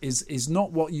people is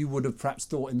not what you would have perhaps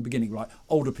thought in the beginning, right?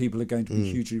 Older people are going to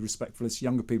be hugely respectful,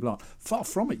 younger people aren't. Far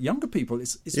from it. Younger people,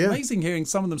 it's amazing hearing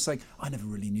some of them saying, I never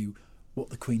really knew what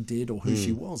the Queen did or who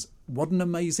she was. What an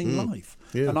amazing life.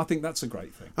 Yeah. And I think that's a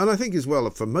great thing. And I think as well,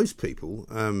 for most people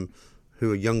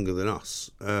who are younger than us,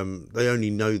 they only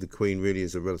know the Queen really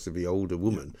as a relatively older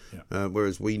woman,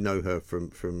 whereas we know her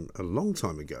from a long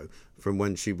time ago, from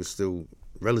when she was still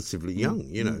relatively young,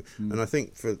 you know. And I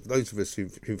think for those of us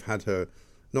who've had her,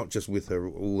 not just with her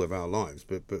all of our lives,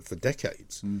 but for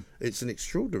decades, it's an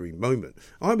extraordinary moment.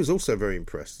 I was also very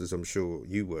impressed, as I'm sure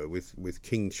you were, with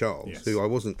King Charles, who I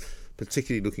wasn't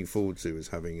particularly looking forward to as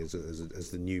having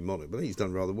as the new monarch, but I think he's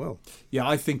done rather well. Yeah,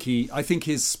 I think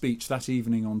his speech that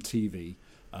evening on TV,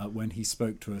 when he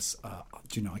spoke to us,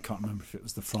 do you know, I can't remember if it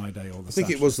was the Friday or the Saturday. I think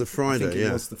it was the Friday. I think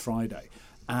it was the Friday,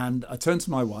 and I turned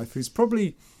to my wife, who's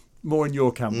probably more in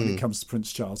your camp when it comes to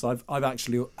Prince Charles. I've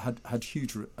actually had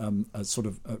huge sort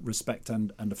of respect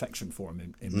and affection for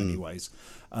him in many ways,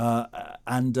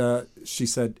 and she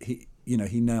said he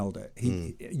nailed it.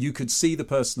 You could see the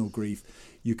personal grief.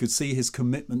 You could see his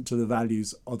commitment to the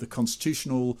values of the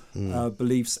constitutional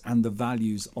beliefs and the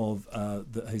values of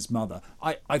his mother.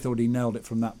 I thought he nailed it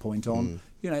from that point on.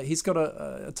 You know, he's got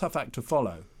a tough act to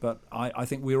follow, but I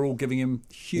think we're all giving him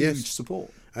huge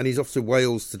support. And he's off to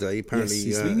Wales today. Apparently,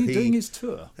 yes, he's doing his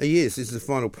tour. He is. This is the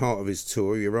final part of his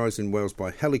tour. He arrives in Wales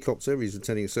by helicopter. He's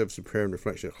attending a service of prayer and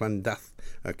reflection at Llandaff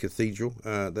Cathedral.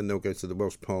 Then they'll go to the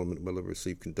Welsh Parliament, where they'll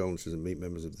receive condolences and meet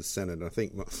members of the Senate. And I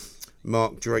think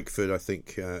Mark Drakeford,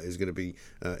 is going to be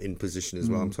in position as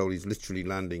well. I'm told he's literally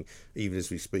landing, even as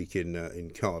we speak,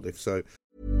 in Cardiff. So.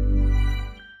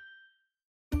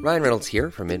 Ryan Reynolds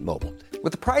here from Mint Mobile.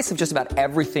 With the price of just about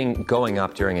everything going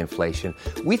up during inflation,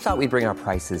 we thought we'd bring our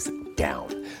prices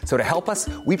down. So to help us,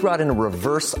 we brought in a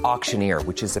reverse auctioneer,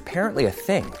 which is apparently a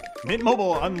thing. Mint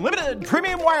Mobile Unlimited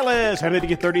Premium Wireless. How to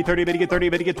get 30, 30, how to get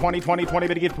 30, how to get 20, 20, 20,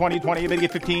 how to get 20, 20, how to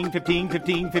get 15, 15,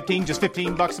 15, 15, just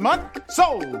 $15 a month?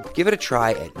 Sold! Give it a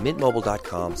try at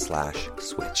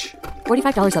mintmobile.com/switch.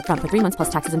 $45 up front for 3 months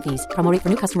plus taxes and fees. Promo rate for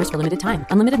new customers for limited time.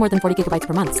 Unlimited more than 40 gigabytes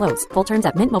per month. Slows full terms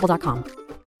at mintmobile.com.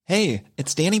 Hey,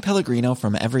 it's Danny Pellegrino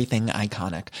from Everything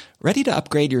Iconic. Ready to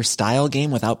upgrade your style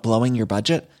game without blowing your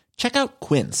budget? Check out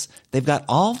Quince. They've got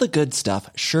all the good stuff,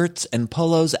 shirts and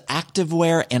polos,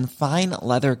 activewear, and fine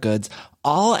leather goods,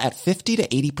 all at 50 to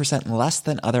 80% less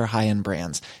than other high-end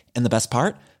brands. And the best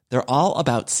part? They're all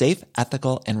about safe,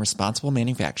 ethical, and responsible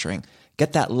manufacturing.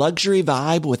 Get that luxury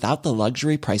vibe without the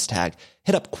luxury price tag.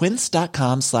 Hit up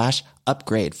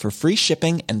quince.com/upgrade for free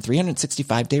shipping and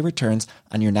 365-day returns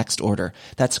on your next order.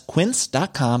 That's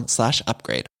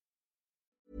quince.com/upgrade.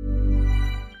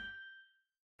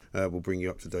 We'll bring you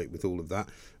up to date with all of that.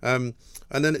 And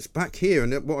then it's back here.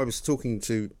 And what I was talking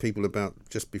to people about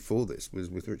just before this was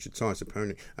with Richard Tice,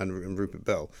 apparently, and Rupert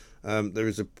Bell. There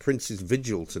is a Prince's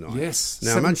Vigil tonight. Yes.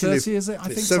 Now, imagine if is it? I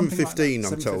think 7:15,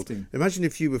 like I'm told. Imagine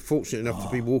if you were fortunate enough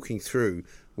to be walking through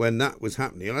when that was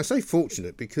happening. And I say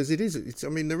fortunate because there is a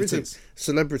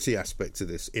celebrity aspect to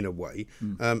this in a way.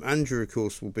 Andrew, of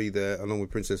course, will be there along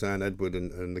with Princess Anne, Edward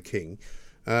and the King.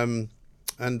 And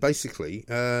basically...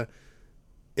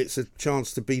 it's a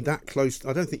chance to be that close.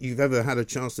 I don't think you've ever had a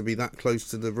chance to be that close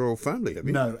to the royal family, have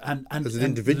you? No, and as an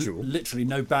individual, literally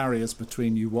no barriers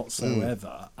between you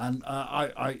whatsoever. And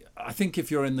I think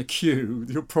if you're in the queue,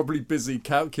 you're probably busy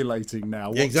calculating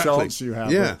now what chance you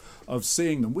have of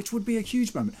seeing them, which would be a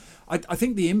huge moment. I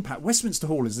think the impact. Westminster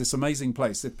Hall is this amazing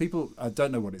place. If people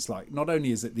don't know what it's like, not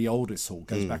only is it the oldest hall,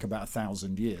 goes back about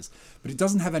 1,000 years, but it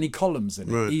doesn't have any columns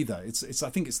in it either. It's I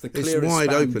think it's the clearest. It's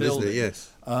wide open, building. isn't it? Yes.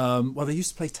 Well, they used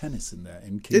to play tennis in there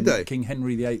in King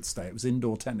Henry VIII's day. It was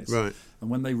indoor tennis. Right. And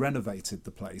when they renovated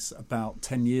the place about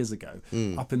 10 years ago,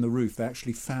 up in the roof, they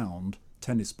actually found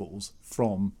tennis balls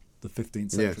from the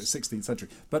 15th century, 16th century.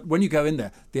 But when you go in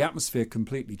there, the atmosphere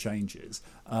completely changes.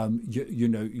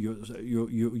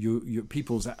 Your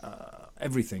people's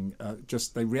everything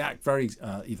just they react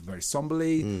either very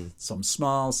somberly. Some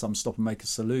smile, some stop and make a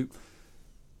salute.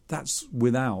 That's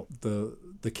without the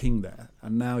king there,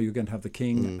 and now you're going to have the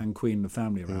king and queen and the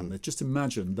family around there. Just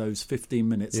imagine those 15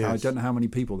 minutes. Yes. I don't know how many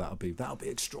people that'll be. That'll be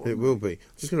extraordinary. It will be.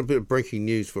 Just got a bit of breaking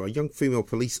news for a young female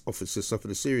police officer suffered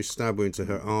a serious stab wound to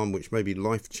her arm, which may be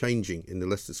life-changing in the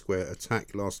Leicester Square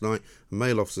attack last night. A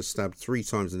male officer stabbed 3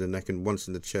 times in the neck and once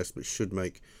in the chest, but should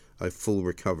make a full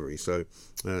recovery. So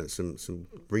some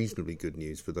reasonably good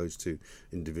news for those 2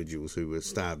 individuals who were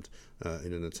stabbed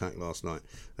in an attack last night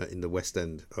in the West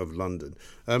End of London.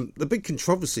 The big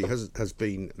controversy has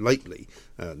been lately,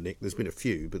 Nick, there's been a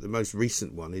few, but the most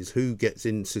recent one is who gets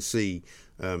in to see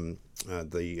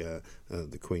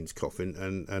the Queen's coffin,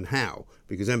 and how?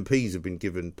 Because MPs have been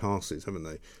given passes, haven't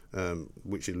they?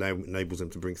 Which enables them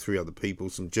to bring 3 other people.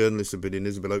 Some journalists have been in.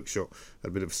 Isabel Oakeshott had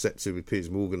a bit of a set-to with Piers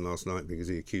Morgan last night because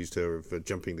he accused her of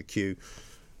jumping the queue.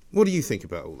 What do you think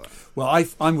about all that? Well,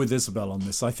 I'm with Isabel on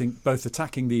this. I think both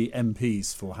attacking the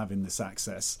MPs for having this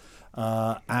access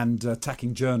and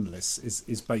attacking journalists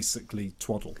is basically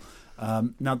twaddle.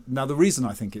 Now, the reason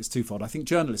I think it's twofold, I think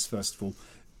journalists, first of all,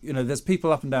 there's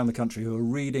people up and down the country who are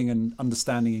reading and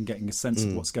understanding and getting a sense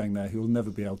of what's going there who will never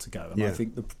be able to go. And I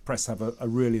think the press have a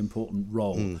really important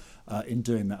role in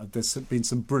doing that. There's been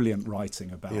some brilliant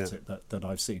writing about it that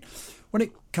I've seen. When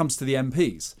it comes to the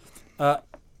MPs,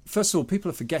 first of all, people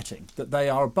are forgetting that they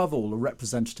are, above all, a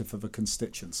representative of a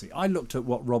constituency. I looked at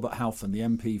what Robert Halfon, the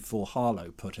MP for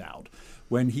Harlow, put out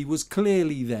when he was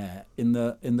clearly there in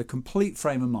the complete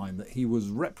frame of mind that he was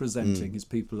representing his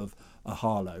people of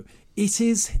Harlow. It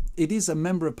is a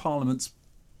member of Parliament's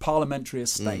parliamentary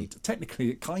estate. Technically,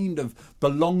 it kind of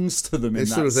belongs to them in that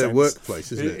sense. It's sort of their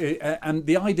workplace, isn't it? And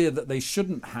the idea that they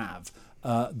shouldn't have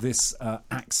this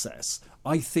access,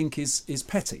 I think, is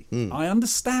petty. I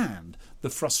understand the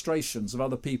frustrations of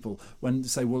other people when they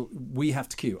say, well, we have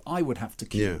to queue. I would have to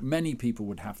queue. Many people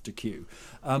would have to queue.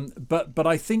 But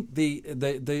I think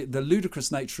the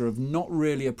ludicrous nature of not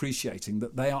really appreciating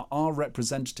that they are our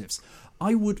representatives.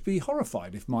 I would be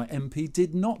horrified if my MP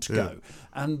did not go.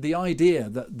 And the idea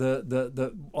that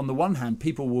the on the one hand,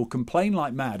 people will complain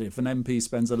like mad if an MP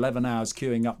spends 11 hours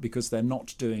queuing up because they're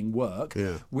not doing work,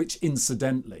 which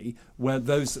incidentally, where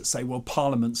those that say, well,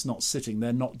 Parliament's not sitting,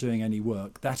 they're not doing any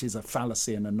work, that is a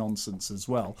fallacy and a nonsense as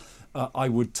well, I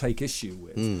would take issue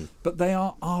with. But they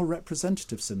are our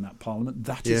representatives in that Parliament.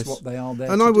 That is what they are there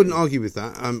and to I wouldn't do. argue with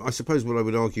that. I suppose what I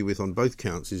would argue with on both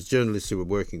counts is journalists who are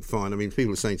working fine. I mean,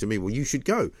 people are saying to me, well, you should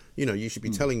go. You should be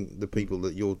telling the people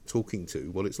that you're talking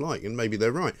to what it's like. And maybe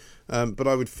they're right. But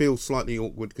I would feel slightly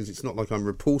awkward because it's not like I'm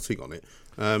reporting on it.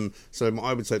 So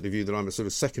I would take the view that I'm a sort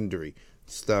of secondary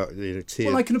tier.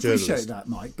 Well, I can appreciate journalist. that,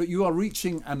 Mike, but you are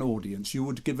reaching an audience. You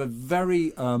would give a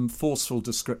very forceful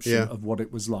description of what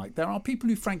it was like. There are people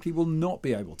who, frankly, will not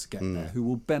be able to get there, who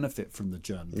will benefit from the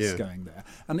journalists going there.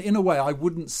 And in a way, I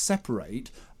wouldn't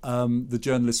separate the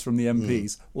journalists from the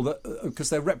MPs, because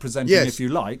they're representing, if you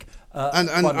like. And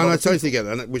I totally get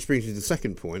that, and which brings me to the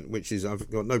second point, which is I've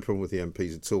got no problem with the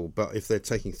MPs at all, but if they're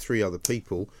taking 3 other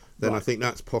people, then I think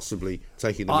that's possibly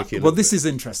taking the mickey a little this bit. is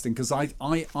interesting, because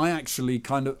I actually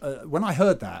kind of, when I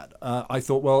heard that, I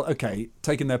thought, well, okay,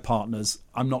 taking their partners,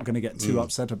 I'm not going to get too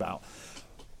upset about.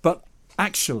 But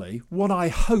actually, what I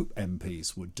hope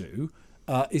MPs would do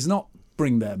is not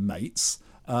bring their mates,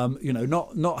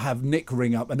 not have Nick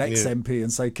ring up an ex-MP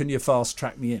and say, can you fast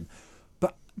track me in?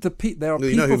 But there are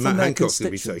people who from Matt their Hancock's going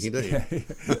to be constituency. taking,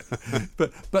 don't you?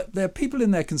 But there are people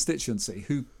in their constituency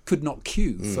who could not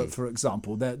queue, for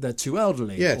example. They're too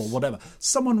elderly or whatever.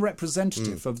 Someone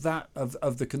representative of that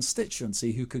of the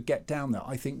constituency who could get down there,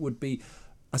 I think, would be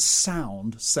a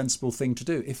sound, sensible thing to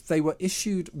do. If they were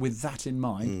issued with that in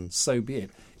mind, so be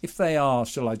it. If they are,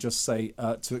 shall I just say,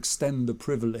 to extend the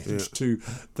privilege to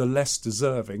the less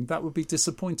deserving, that would be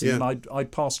disappointing, and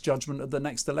I'd pass judgment at the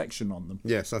next election on them.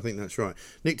 Yes, I think that's right.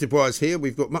 Nick Dubois is here.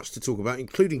 We've got much to talk about,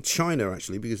 including China,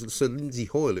 actually, because Sir Lindsay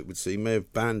Hoyle, it would seem, may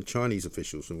have banned Chinese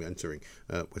officials from entering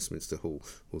Westminster Hall.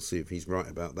 We'll see if he's right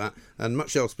about that. And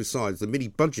much else besides. The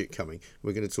mini-budget coming.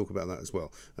 We're going to talk about that as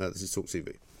well. This is Talk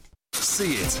TV.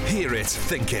 See it, hear it,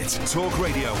 think it. Talk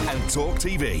Radio and Talk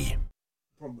TV.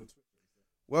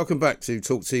 Welcome back to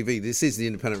Talk TV. This is the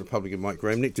Independent Republic of Mike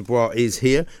Graham. Nick Dubois is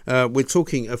here. We're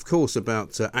talking, of course,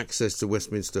 about access to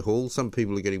Westminster Hall. Some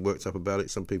people are getting worked up about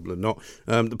it, some people are not.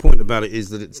 The point about it is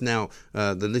that it's now,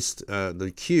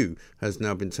 the queue has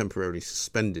now been temporarily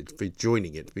suspended for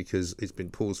joining it because it's been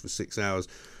paused for 6 hours.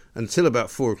 Until about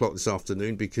 4 o'clock this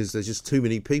afternoon, because there's just too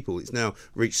many people. It's now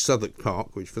reached Southwark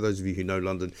Park, which for those of you who know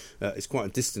London, is quite a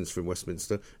distance from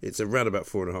Westminster. It's around about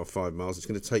 4.5 miles. It's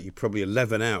going to take you probably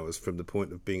 11 hours from the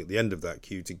point of being at the end of that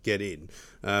queue to get in.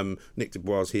 Nick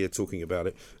Dubois here talking about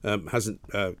it. Hasn't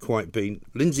quite been.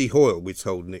 Lindsay Hoyle, we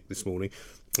told Nick this morning,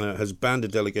 has banned a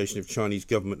delegation of Chinese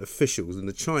government officials, and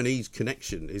the Chinese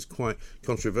connection is quite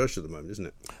controversial at the moment, isn't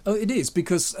it? Oh, it is,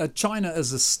 because China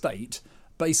as a state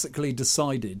basically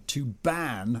decided to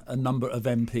ban a number of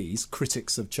MPs,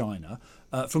 critics of China,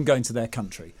 from going to their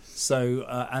country. So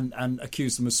and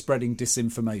accuse them of spreading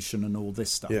disinformation and all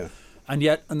this stuff. Yeah. And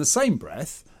yet, in the same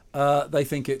breath, they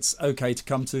think it's okay to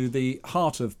come to the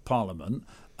heart of Parliament,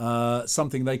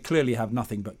 something they clearly have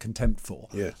nothing but contempt for,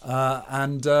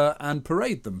 and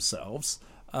parade themselves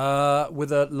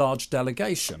with a large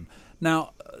delegation.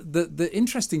 Now, the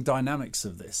interesting dynamics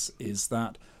of this is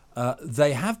that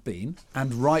They have been,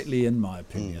 and rightly in my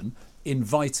opinion,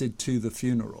 invited to the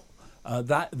funeral.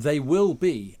 That they will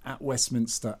be at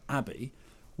Westminster Abbey.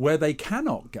 Where they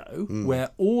cannot go, where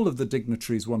all of the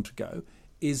dignitaries want to go,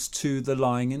 is to the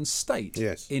lying in state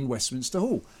in Westminster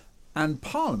Hall. And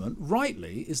Parliament,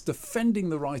 rightly, is defending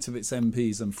the right of its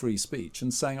MPs and free speech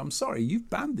and saying, I'm sorry, you've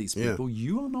banned these people.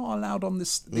 You are not allowed on the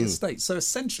estate. So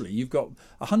essentially, you've got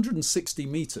 160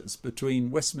 metres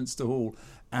between Westminster Hall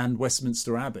and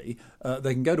Westminster Abbey.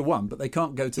 They can go to one, but they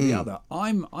can't go to the other.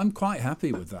 I'm quite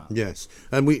happy with that. Yes,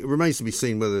 and it remains to be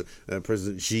seen whether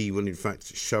President Xi will in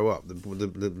fact show up.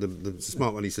 The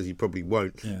smart one, he says he probably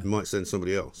won't. He might send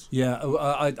somebody else. Yeah,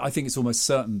 I think it's almost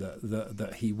certain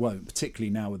that he won't,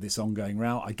 particularly now with this ongoing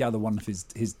row. I gather one of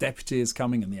his deputy is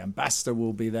coming and the ambassador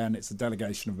will be there, and it's a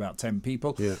delegation of about 10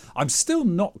 people. Yeah. I'm still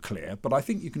not clear, but I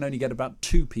think you can only get about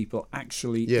 2 people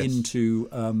actually into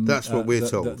that's what we're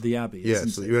told. The Abbey.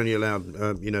 Yes, so you're only allowed,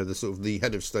 the sort of the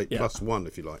head of state plus 1,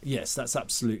 if you like. Yes, that's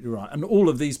absolutely right. And all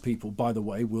of these people, by the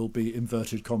way, will be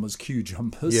inverted commas queue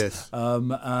jumpers. Yes.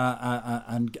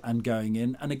 And going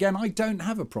in. And again, I don't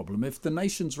have a problem if the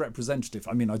nation's representative.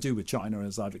 I mean, I do with China,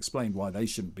 as I've explained why they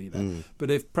shouldn't be there. But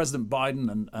if President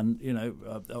Biden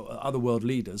and other world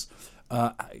leaders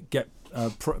get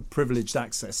privileged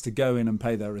access to go in and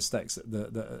pay their respects at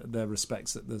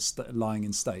the lying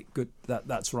in state. Good,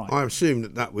 that's right. I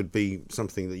assume that would be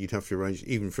something that you'd have to arrange,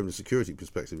 even from a security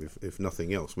perspective, if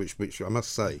nothing else. Which I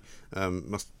must say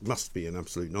must be an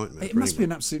absolute nightmare. It must be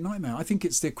an absolute nightmare. I think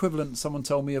it's the equivalent, someone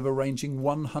told me, of arranging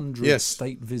 100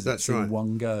 state visits in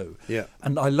one go. Yeah,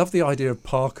 and I love the idea of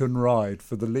park and ride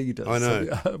for the leaders. I know,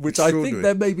 which I think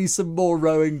there may be some more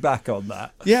rowing back on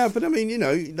that. Yeah, but I mean,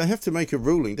 they have to make a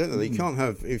ruling, don't they? They can't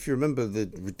have, if you remember the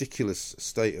ridiculous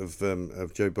state of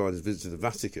Joe Biden's visit to the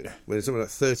Vatican, where there's something like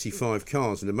 35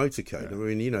 cars in a motorcade. I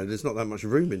mean, there's not that much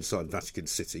room inside Vatican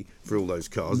City for all those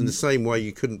cars. In the same way,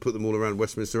 you couldn't put them all around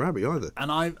Westminster Abbey either.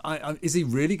 And is he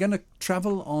really going to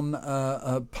travel on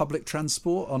public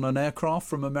transport on an aircraft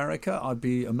from America? I'd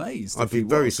be amazed. I'd be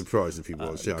very surprised if he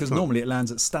was. Because normally it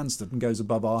lands at Stansted and goes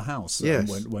above our house.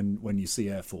 When you see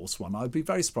Air Force One, I'd be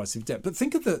very surprised if he did. But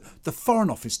think of the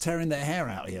Foreign Office tearing their hair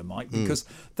out here, Mike, because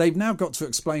they've now got to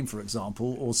explain, for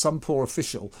example, or some poor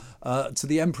official to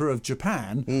the Emperor of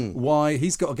Japan why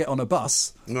he's got to get on a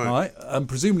bus, right? And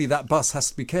presumably that bus has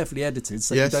to be carefully edited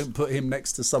so you don't put him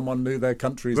next to someone who their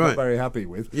country is not very happy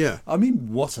with. Yeah, I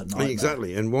mean, what a nightmare!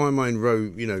 Exactly. And why am I in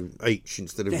row H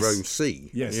instead of row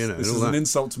C? Yes, this is an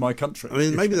insult to my country. I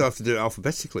mean, maybe they'll have to do it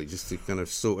alphabetically just to kind of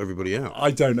sort everybody out.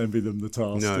 I don't envy them the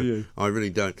task. No, do you? I really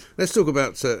don't. Let's talk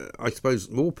about, I suppose,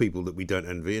 more people that we don't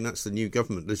envy, and that's the new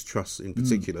government, Liz Truss in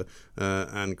particular,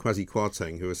 and Kwasi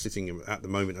Kwarteng, who are sitting at the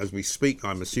moment as we speak,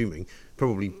 I'm assuming,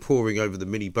 probably poring over the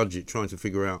mini budget, trying to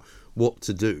figure out what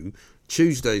to do.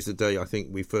 Tuesday's the day I think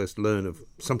we first learn of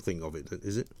something of it,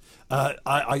 is it?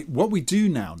 What we do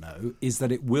now know is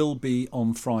that it will be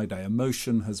on Friday. A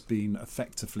motion has been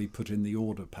effectively put in the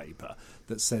order paper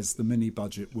that says the mini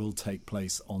budget will take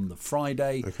place on the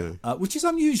Friday, which is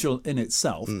unusual in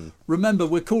itself. Remember,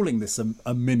 we're calling this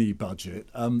a mini budget.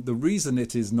 The reason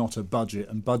it is not a budget,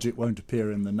 and budget won't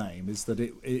appear in the name, is that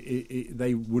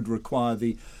they would require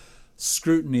the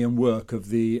scrutiny and work of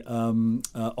the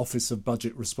Office of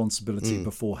Budget Responsibility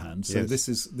beforehand. So this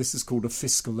is called a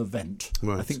fiscal event.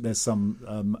 Right. I think there's some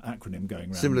acronym going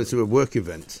around. Similar to a work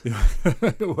event.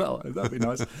 Well, that'd be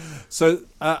nice. So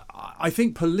I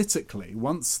think politically,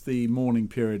 once the mourning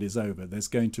period is over, there's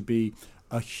going to be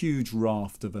a huge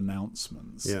raft of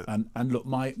announcements. Yeah. And look,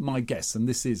 my guess, and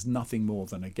this is nothing more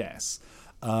than a guess,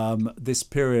 this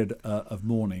period of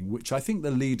mourning, which I think the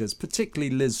leaders,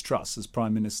 particularly Liz Truss as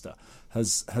Prime Minister,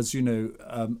 has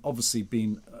obviously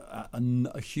been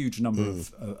a huge number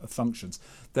of functions.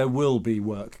 There will be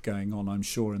work going on, I'm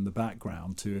sure, in the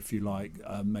background to, if you like,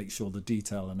 make sure the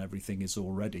detail and everything is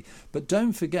all ready. But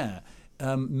don't forget,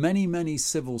 many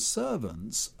civil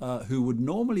servants who would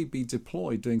normally be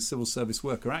deployed doing civil service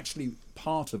work are actually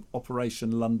part of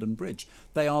Operation London Bridge.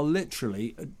 They are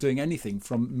literally doing anything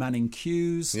from manning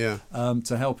queues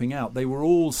to helping out. They were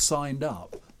all signed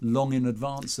up long in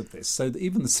advance of this, so that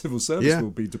even the civil service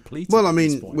will be depleted. Well, I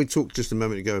mean, we talked just a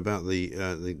moment ago about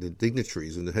the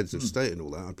dignitaries and the heads of state and all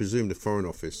that. I presume the Foreign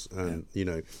Office and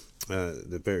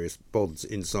the various bods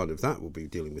inside of that will be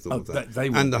dealing with all of that,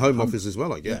 and the Home Office as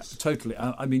well, I guess. Yeah, totally.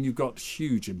 I mean, you've got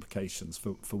huge implications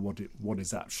for what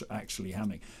is actually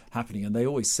happening, and they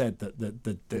always said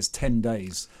that there's 10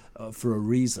 days for a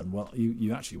reason. Well,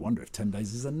 you actually wonder if 10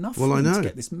 days is enough to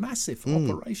get this massive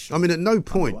operation. I mean, at no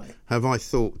point have I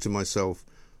thought to myself,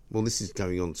 well, this is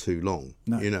going on too long.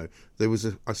 No. There was,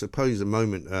 I suppose, a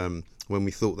moment when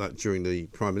we thought that during the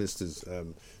Prime Minister's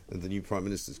the new Prime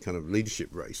Minister's kind of leadership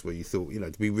race, where you thought,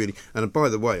 to be really... And by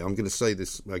the way, I'm going to say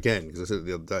this again, because I said it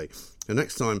the other day, the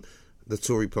next time the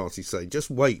Tory party say, just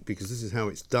wait, because this is how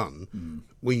it's done,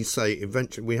 we say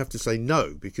eventually, we have to say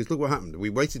no, because look what happened. We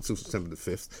waited till September the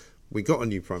 5th. We got a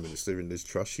new Prime Minister in Liz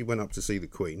Truss. She went up to see the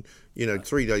Queen.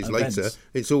 3 days later,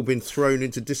 it's all been thrown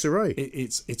into disarray.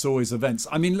 It's always events.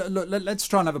 I mean, look, let's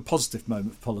try and have a positive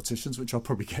moment for politicians, which I'll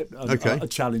probably get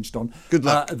challenged on. Good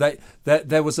luck.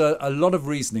 There was a lot of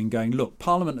reasoning going, look,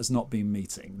 Parliament has not been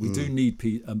meeting. We do need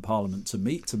Parliament to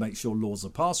meet to make sure laws are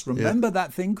passed. Remember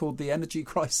that thing called the energy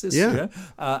crisis? Yeah.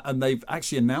 And they've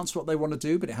actually announced what they want to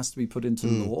do, but it has to be put into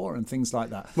law and things like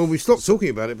that. Well, we've stopped talking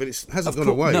about it, but it hasn't gone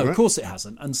away, No, right? of course it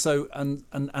hasn't. And so, and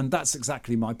that's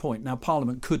exactly my point. Now,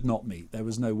 Parliament could not meet. There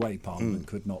was no way Parliament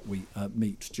could not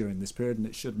meet during this period, and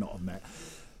it should not have met.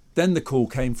 Then the call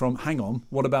came from, hang on,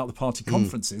 what about the party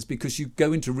conferences? Because you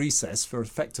go into recess for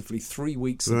effectively 3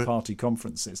 weeks of party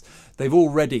conferences. They've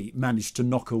already managed to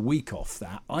knock a week off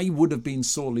that. I would have been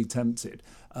sorely tempted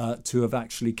to have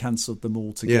actually cancelled them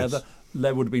all together. Yes.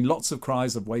 There would have been lots of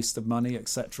cries of waste of money,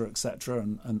 etc.,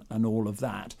 and all of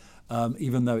that.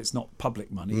 Even though it's not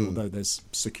public money, although there's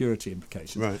security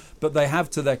implications. Right. But they have,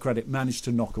 to their credit, managed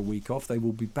to knock a week off. They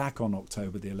will be back on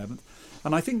October the 11th.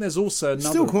 And I think there's also another...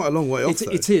 Still quite a long way off,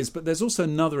 It is, but there's also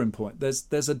another important point.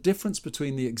 There's a difference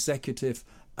between the executive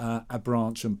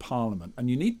branch and Parliament. And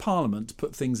you need Parliament to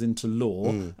put things into law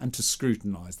and to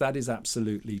scrutinise. That is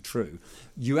absolutely true.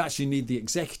 You actually need the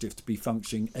executive to be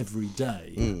functioning every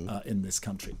day in this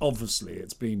country. Obviously,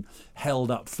 it's been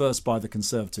held up first by the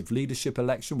Conservative leadership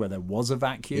election, where there was a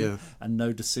vacuum and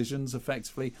no decisions,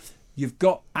 effectively. You've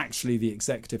got actually the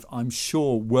executive, I'm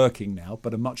sure, working now,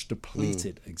 but a much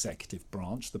depleted executive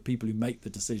branch, the people who make the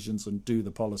decisions and do the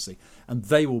policy. And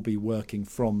they will be working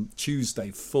from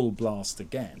Tuesday full blast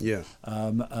again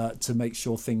to make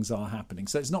sure things are happening.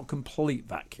 So it's not complete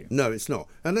vacuum. No, it's not.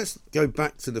 And let's go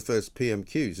back to the first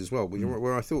PMQs as well,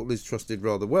 where I thought Liz Truss did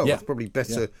rather well. It's probably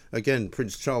better, again,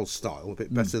 Prince Charles style, a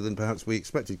bit better than perhaps we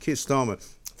expected. Keir Starmer,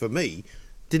 for me,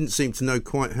 didn't seem to know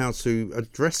quite how to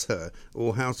address her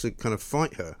or how to kind of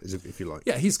fight her, if you like.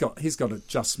 Yeah, he's got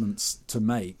adjustments to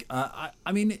make. I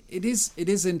mean, it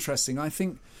is interesting. I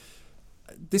think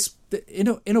this, in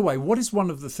a way, what is one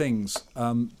of the things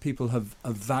people have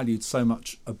valued so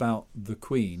much about the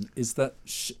Queen is that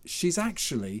she's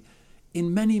actually,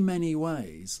 in many, many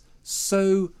ways,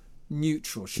 so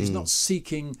neutral. She's not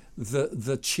seeking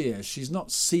the cheer. She's not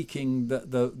seeking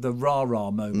the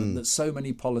rah-rah moment that so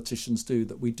many politicians do,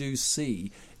 that we do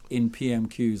see in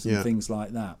PMQs and things like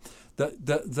that.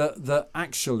 That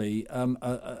actually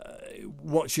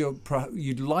what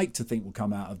you'd like to think will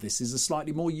come out of this is a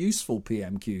slightly more useful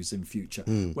PMQs in future,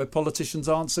 where politicians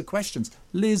answer questions.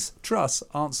 Liz Truss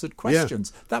answered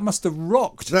questions. That must have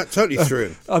rocked. That totally threw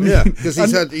him. Because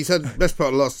he's had the best part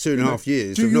of the last 2.5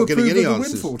 years of not getting any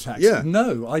answers. Windfall tax?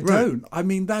 No, I don't. I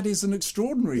mean, that is an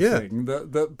extraordinary thing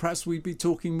that perhaps we'd be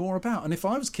talking more about. And if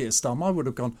I was Keir Starmer, I would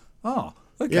have gone,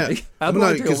 okay. How do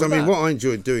I deal with that? What I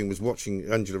enjoyed doing was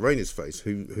watching Angela Rayner's face,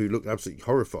 who looked absolutely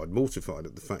horrified, mortified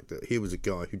at the fact that here was a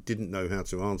guy who didn't know how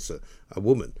to answer a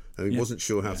woman, and he wasn't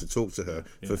sure how to talk to her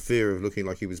for fear of looking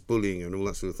like he was bullying and all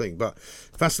that sort of thing. But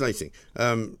fascinating.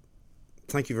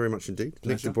 Thank you very much indeed,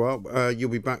 Nick Dubois. You'll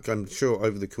be back, I'm sure,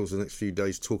 over the course of the next few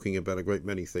days talking about a great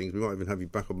many things. We might even have you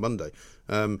back on Monday.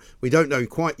 We don't know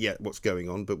quite yet what's going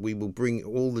on, but we will bring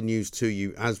all the news to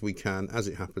you as we can, as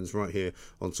it happens, right here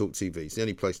on Talk TV. It's the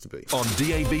only place to be. On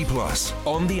DAB+,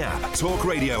 on the app, Talk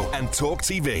Radio and Talk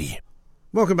TV.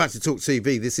 Welcome back to Talk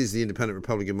TV. This is the Independent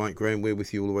Republican, Mike Graham. We're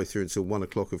with you all the way through until 1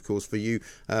 o'clock, of course, for you.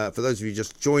 For those of you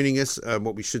just joining us,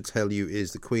 what we should tell you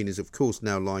is the Queen is, of course,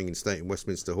 now lying in state in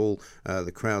Westminster Hall.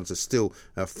 The crowds are still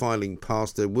filing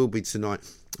past. There will be tonight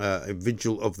a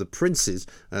vigil of the princes.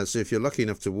 So if you're lucky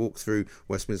enough to walk through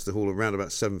Westminster Hall around about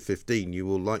 7:15, you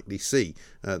will likely see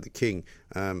the King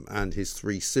and his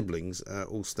 3 siblings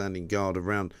all standing guard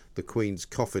around the Queen's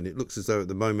coffin. It looks as though at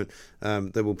the moment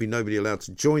there will be nobody allowed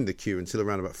to join the queue until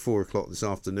around about 4 o'clock this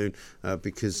afternoon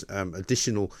because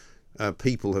additional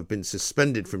people have been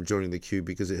suspended from joining the queue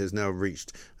because it has now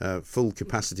reached full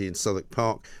capacity in Southwark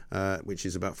Park, which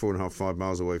is about 4.5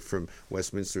 miles away from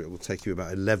Westminster. It will take you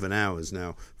about 11 hours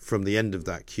now from the end of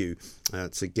that queue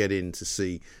to get in to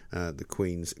see the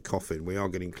Queen's coffin. We are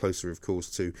getting closer, of course,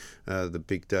 to the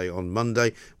big day on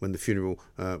Monday, when the funeral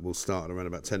will start around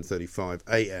about 10:35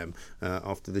 a.m.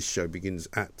 After this show begins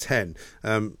at 10.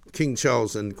 King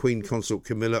Charles and Queen Consort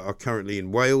Camilla are currently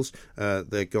in Wales.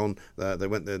 They're gone. They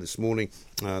went there this morning.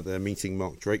 They're meeting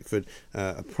Mark Drakeford.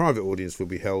 A private audience will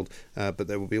be held, but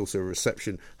there will be also a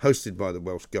reception hosted by the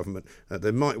Welsh Government.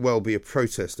 There might well be a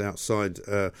protest outside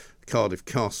Cardiff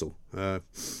Castle.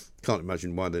 Can't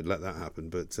imagine why they'd let that happen,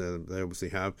 but they obviously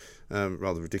have,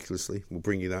 rather ridiculously. We'll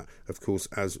bring you that, of course,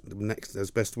 as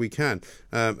best we can.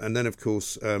 And then, of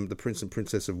course, the Prince and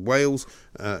Princess of Wales,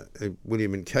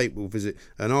 William and Kate, will visit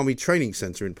an army training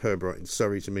centre in Purbright in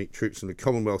Surrey to meet troops from the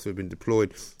Commonwealth who have been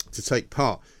deployed to take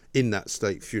part in that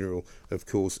state funeral, of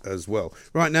course, as well.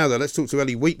 Right now, though, let's talk to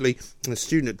Ellie Wheatley, a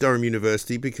student at Durham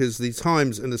University, because the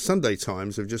Times and the Sunday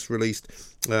Times have just released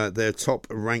their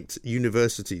top-ranked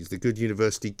universities. The Good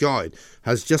University Guide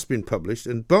has just been published,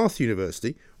 and Bath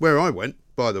University, where I went,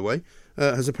 by the way,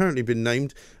 has apparently been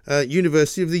named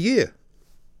University of the Year.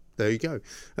 There you go.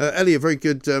 Ellie, a very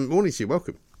good morning to you.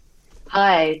 Welcome.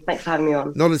 Hi, thanks for having me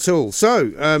on. Not at all.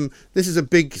 So, this is a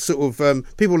big sort of...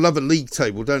 people love a league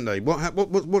table, don't they?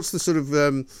 What's the sort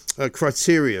of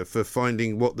criteria for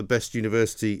finding what the best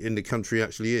university in the country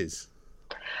actually is?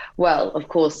 Well, of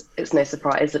course, it's no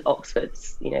surprise that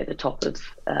Oxford's, the top of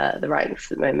the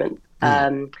ranks at the moment.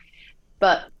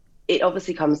 But it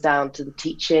obviously comes down to the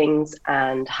teachings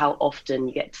and how often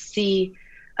you get to see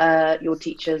your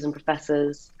teachers and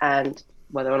professors, and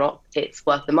whether or not it's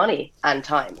worth the money and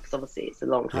time, because obviously it's a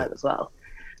long time as well.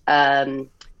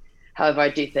 However, I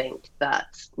do think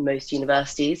that most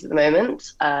universities at the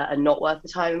moment are not worth the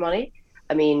time and money.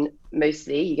 I mean,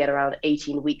 mostly you get around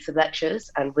 18 weeks of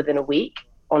lectures, and within a week,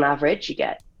 on average, you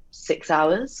get 6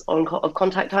 hours of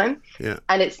contact time. Yeah.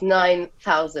 And it's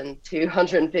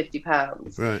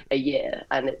 £9,250 a year.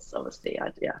 And it's obviously,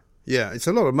 Yeah, it's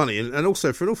a lot of money, and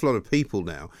also for an awful lot of people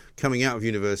now coming out of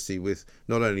university with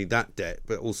not only that debt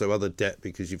but also other debt,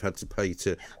 because you've had to pay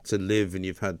to live, and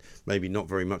you've had maybe not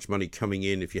very much money coming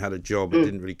in. If you had a job, it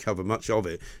didn't really cover much of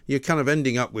it. You're kind of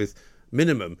ending up with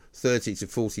minimum £30,000 to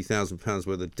 £40,000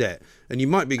 worth of debt, and you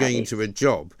might be going into a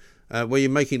job where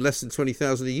you're making less than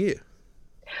 $20,000 a year.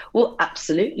 Well,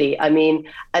 absolutely. I mean,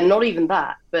 and not even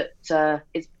that, but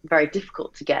it's very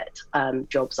difficult to get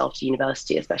jobs after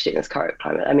university, especially in this current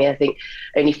climate. I mean, I think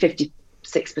only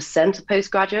 56% of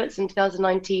postgraduates in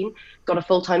 2019 got a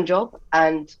full-time job,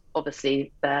 and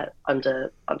obviously they're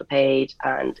underpaid,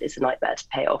 and it's a nightmare to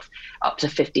pay off up to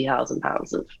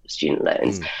 £50,000 of student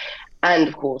loans. And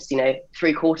of course,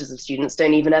 3/4 of students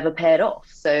don't even ever pay it off.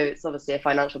 So it's obviously a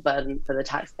financial burden for the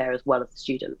taxpayer as well as the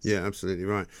students. Yeah, absolutely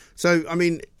right. So, I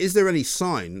mean, is there any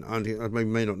sign, I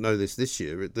may not know this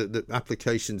year, that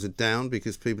applications are down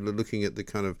because people are looking at the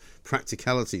kind of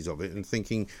practicalities of it and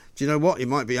thinking, do you know what, it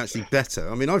might be actually better?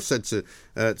 I mean, I've said to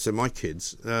my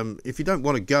kids, if you don't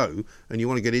want to go and you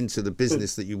want to get into the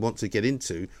business that you want to get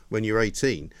into when you're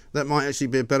 18, that might actually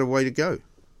be a better way to go.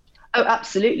 Oh,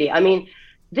 absolutely. I mean,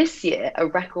 this year, a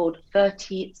record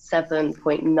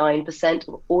 37.9%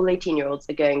 of all 18-year-olds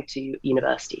are going to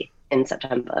university in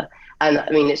September. And I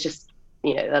mean, it's just,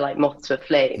 they're like moths to a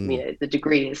flame. The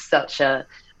degree is such a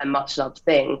much-loved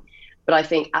thing. But I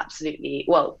think absolutely,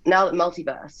 well, now that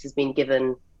Multiverse has been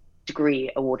given degree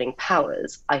awarding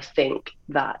powers, I think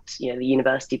that, the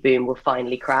university boom will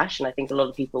finally crash. And I think a lot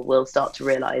of people will start to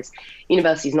realise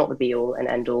university is not the be-all and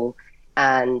end-all.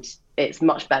 And it's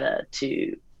much better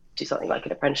to do something like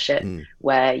an apprenticeship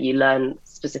where you learn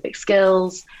specific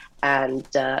skills and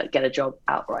get a job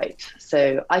outright.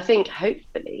 So I think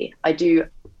hopefully, I do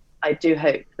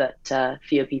hope that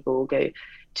fewer people will go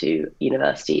to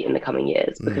university in the coming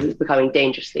years, because it's becoming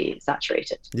dangerously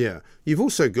saturated. Yeah. You've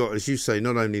also got, as you say,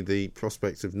 not only the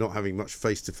prospect of not having much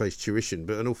face-to-face tuition,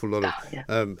 but an awful lot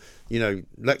of,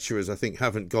 lecturers, I think,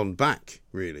 haven't gone back,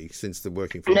 really, since the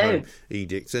working from home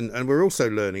edict. And we're also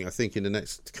learning, I think, in the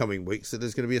next coming weeks that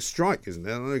there's going to be a strike, isn't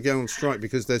there? And they're going on strike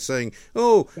because they're saying,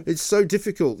 it's so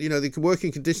difficult. The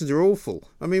working conditions are awful.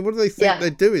 I mean, what do they think they're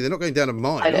doing? They're not going down a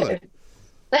mine, are they?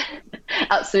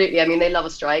 Absolutely. I mean, they love a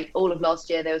strike. All of last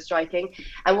year they were striking.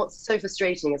 And what's so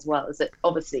frustrating as well is that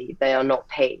obviously they are not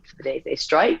paid for the days they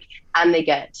strike, and they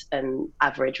get an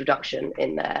average reduction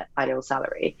in their annual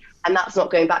salary. And that's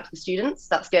not going back to the students.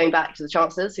 That's going back to the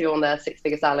chancellors who are on their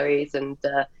six-figure salaries and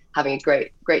having a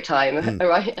great time,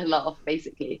 right? A laugh,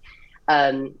 basically.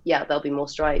 There'll be more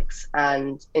strikes.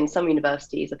 And in some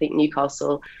universities, I think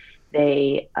Newcastle,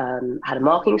 they had a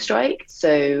marking strike.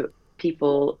 So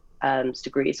people...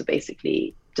 degrees were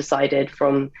basically decided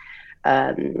from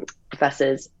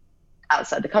professors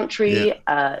outside the country,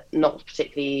 not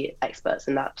particularly experts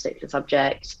in that particular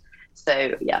subject.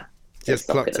 So, yeah. Just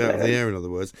plucked out of the air, in other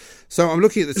words. So I'm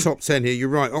looking at the top 10 here. You're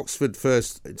right. Oxford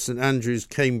first, St Andrews,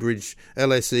 Cambridge,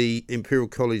 LSE, Imperial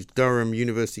College, Durham,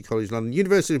 University College London.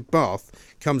 University of Bath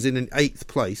comes in 8th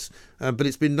place, but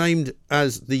it's been named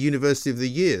as the University of the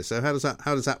Year. So how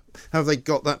have they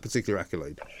got that particular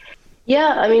accolade?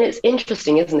 Yeah, I mean, it's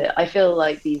interesting, isn't it? I feel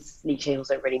like these league tables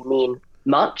don't really mean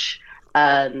much.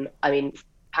 I mean,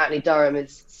 apparently Durham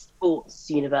is Sports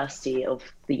University of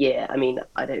the Year. I mean,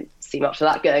 I don't see much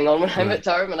of that going on when I'm at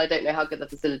Durham, and I don't know how good the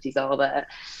facilities are there.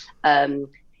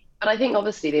 But I think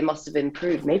obviously they must have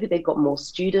improved. Maybe they've got more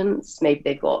students. Maybe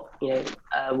they've got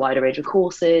a wider range of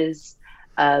courses.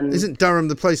 Isn't Durham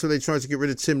the place where they tried to get rid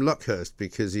of Tim Luckhurst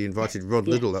because he invited Rod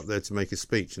Liddle up there to make a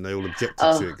speech, and they all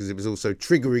objected to it because it was also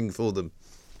triggering for them?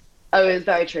 Oh, it was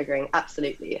very triggering,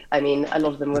 absolutely. I mean, a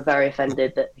lot of them were very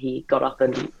offended that he got up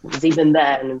and was even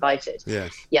there and invited.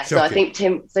 Yes. Yeah, so I think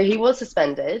so he was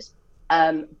suspended,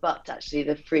 but actually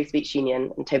the Free Speech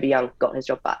Union and Toby Young got his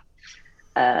job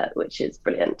back, which is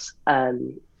brilliant.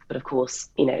 But of course,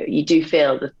 you do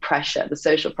feel the pressure, the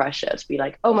social pressure to be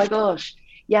like, oh my gosh,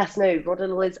 yes, no, Rod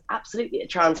Liddle is absolutely a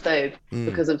transphobe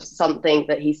because of something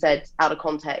that he said out of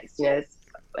context,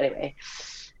 anyway.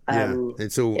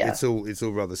 It's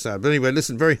all rather sad. But anyway,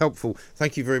 listen, very helpful.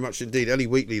 Thank you very much indeed. Ellie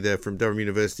Wheatley there from Durham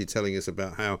University telling us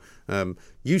about how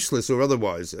useless or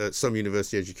otherwise some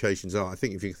university educations are. I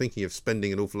think if you're thinking of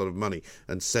spending an awful lot of money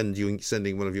and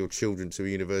sending one of your children to a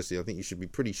university, I think you should be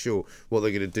pretty sure what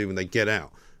they're going to do when they get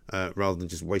out. Rather than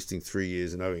just wasting 3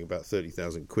 years and owing about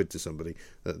 30,000 quid to somebody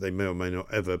that they may or may not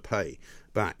ever pay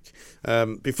back.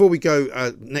 Before we go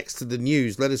next to the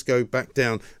news, let us go back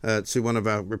down to one of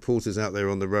our reporters out there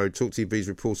on the road, Talk TV's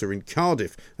reporter in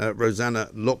Cardiff, Rosanna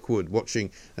Lockwood,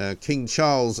 watching King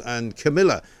Charles and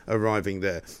Camilla arriving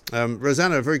there.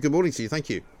 Rosanna, a very good morning to you. Thank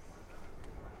you.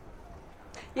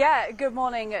 Yeah, good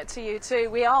morning to you too.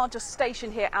 We are just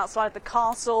stationed here outside the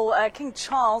castle. King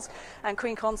Charles and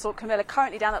Queen Consort Camilla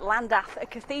currently down at Llandaff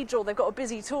Cathedral. They've got a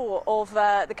busy tour of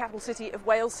the capital city of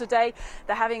Wales today.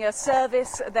 They're having a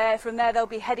service there. From there, they'll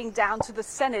be heading down to the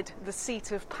Senedd, the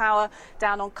seat of power,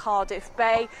 down on Cardiff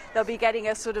Bay. They'll be getting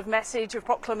a sort of message of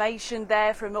proclamation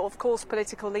there from, of course,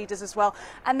 political leaders as well.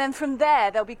 And then from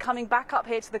there, they'll be coming back up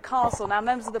here to the castle. Now,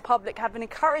 members of the public have been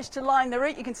encouraged to line the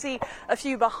route. You can see a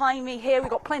few behind me here. We've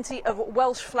got plenty of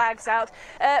Welsh flags out.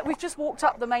 We've just walked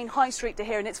up the main high street to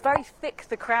here, and it's very thick,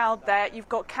 the crowd there. You've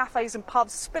got cafes and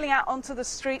pubs spilling out onto the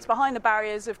streets behind the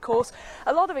barriers, of course.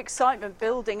 A lot of excitement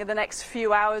building in the next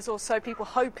few hours or so, people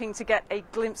hoping to get a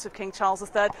glimpse of King Charles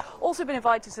III. Also been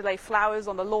invited to lay flowers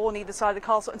on the lawn either side of the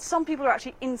castle, and some people are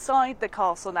actually inside the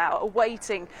castle now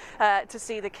awaiting to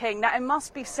see the King. Now, it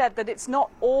must be said that it's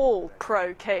not all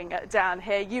pro-King down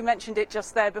here. You mentioned it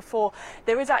just there before.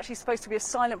 There is actually supposed to be a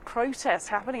silent protest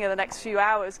happening in the next few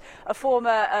hours. A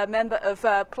former member of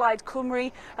Plaid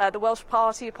Cymru, the Welsh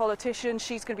Party, a politician,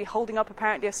 she's going to be holding up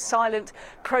apparently a silent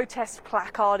protest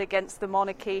placard against the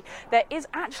monarchy. There is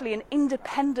actually an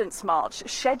independence march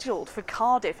scheduled for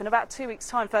Cardiff in about 2 weeks'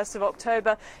 time, 1st of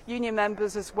October. Union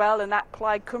members as well, and that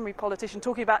Plaid Cymru politician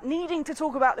talking about needing to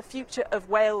talk about the future of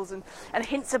Wales and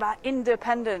hints about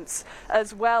independence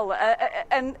as well.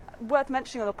 And worth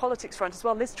mentioning on the politics front as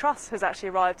well, Liz Truss has actually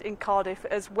arrived in Cardiff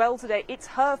as well today. It's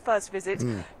her first visit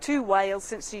to Wales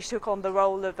since she took on the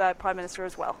role of Prime Minister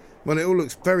as well. Well, it all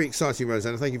looks very exciting,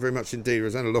 Rosanna. Thank you very much indeed.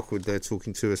 Rosanna Lockwood there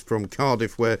talking to us from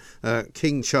Cardiff, where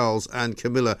King Charles and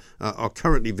Camilla are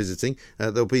currently visiting.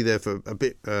 They'll be there for a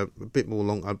bit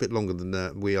longer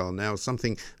than we are now,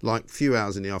 something like a few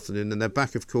hours in the afternoon, and they're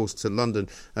back, of course, to London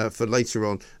for later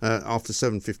on after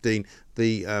 7:15.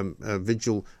 The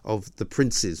vigil of the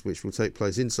Princes, which will take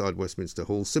place inside Westminster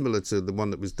Hall, similar to the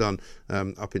one that was done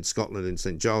up in Scotland in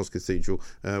St Giles Cathedral,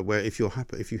 where if you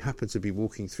happen to be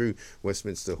walking through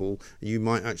Westminster Hall, you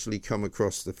might actually come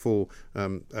across the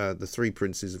three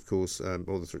princes, of course,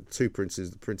 or the two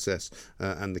princes, the princess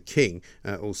and the king,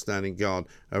 all standing guard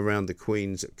around the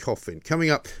Queen's coffin. Coming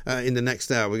up in the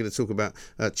next hour, we're going to talk about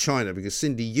China, because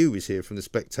Cindy Yu is here from The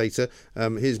Spectator.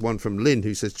 Here's one from Lynn,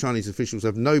 who says Chinese officials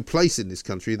have no place in this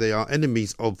country. They are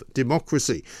enemies of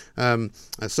democracy.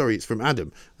 It's from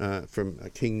Adam from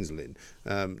King's Lynn.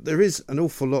 There is an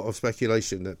awful lot of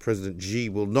speculation that President Xi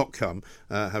will not come,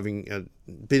 having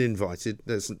been invited.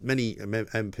 There's many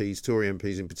MPs, Tory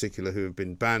MPs in particular, who have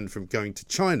been banned from going to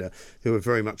China, who are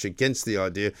very much against the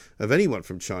idea of anyone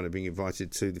from China being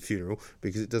invited to the funeral,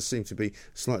 because it does seem to be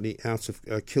slightly out of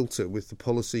kilter with the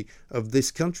policy of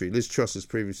this country. Liz Truss has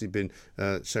previously been,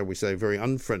 shall we say, very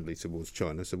unfriendly towards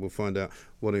China, so we'll find out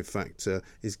what in fact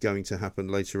is going to happen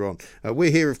later on.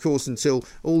 We're here, of course, until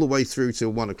all the way through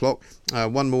till 1 o'clock.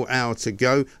 One more hour to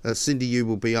go. Cindy Yu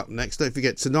will be up next. Don't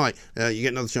forget, tonight you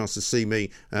get another chance to see me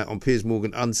on Piers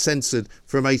Morgan Uncensored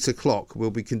from 8 o'clock.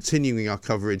 We'll be continuing our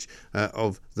coverage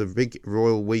of the big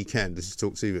royal weekend. This is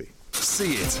Talk TV.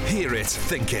 See it, hear it,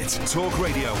 think it. Talk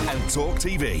Radio and Talk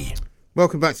TV.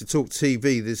 Welcome back to Talk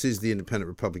TV. This is the Independent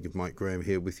Republic of Mike Graham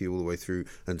here with you all the way through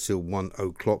until 1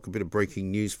 o'clock. A bit of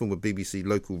breaking news. Former BBC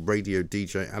local radio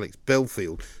DJ Alex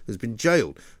Belfield has been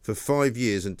jailed for 5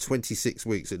 years and 26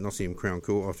 weeks at Nottingham Crown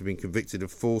Court after being convicted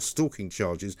of 4 stalking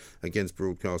charges against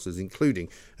broadcasters, including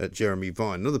Jeremy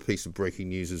Vine. Another piece of breaking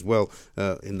news as well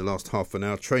in the last half an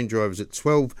hour. Train drivers at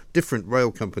 12 different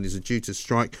rail companies are due to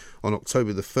strike on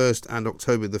October the 1st and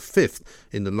October the 5th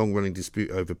in the long-running dispute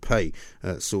over pay,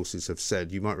 sources have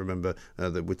said. You might remember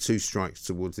there were 2 strikes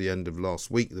towards the end of last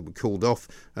week that were called off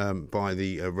by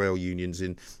the rail unions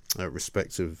in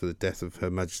respect of the death of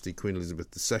Her Majesty Queen Elizabeth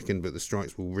II, but the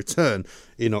strikes will return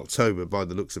in October by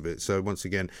the looks of it. So once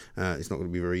again, it's not going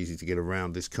to be very easy to get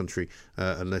around this country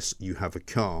unless you have a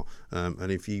car,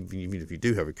 and even if you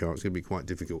do have a car, it's going to be quite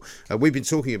difficult. We've been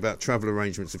talking about travel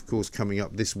arrangements, of course, coming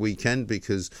up this weekend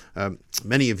because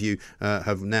many of you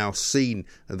have now seen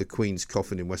the Queen's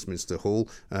coffin in Westminster Hall.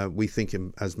 We think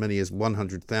as many as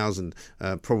 100,000,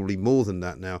 probably more than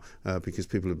that now, because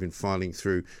people have been filing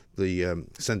through the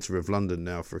centre of London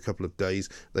now for a couple of days.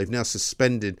 They've now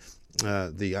suspended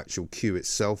the actual queue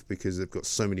itself because they've got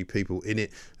so many people in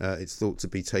it. It's thought to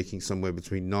be taking somewhere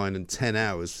between 9 and 10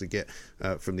 hours to get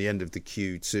from the end of the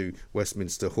queue to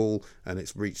Westminster Hall, and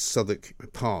it's reached Southwark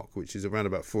Park, which is around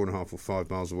about 4.5 or 5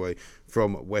 miles away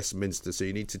from Westminster. So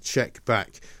you need to check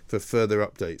back for further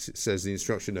updates. It says the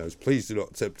instruction knows, please do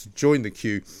not attempt to join the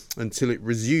queue until it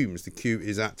resumes. The queue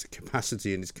is at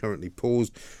capacity and is currently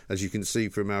paused, as you can see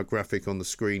from our graphic on the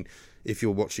screen if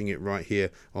you're watching it right here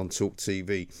on Talk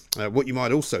TV. What you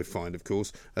might also find, of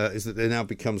course, is that there now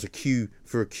becomes a queue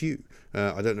for a queue.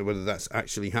 I don't know whether that's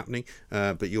actually happening,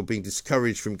 but you're being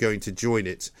discouraged from going to join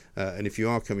it. And if you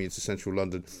are coming into central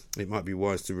London, it might be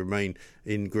wise to remain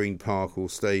in Green Park or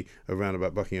stay around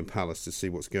about Buckingham Palace to see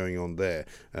what's going on there.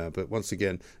 But once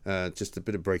again, just a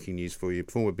bit of breaking news for you.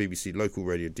 Former BBC local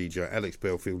radio DJ Alex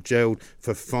Belfield jailed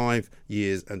for 5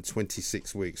 years and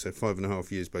 26 weeks, so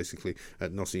 5.5 years basically,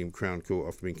 at Nottingham Crown Court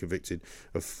after being convicted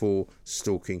of 4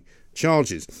 stalking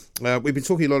charges. We've been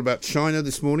talking a lot about China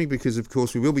this morning because, of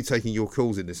course, we will be taking your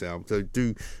calls in this hour, so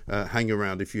do hang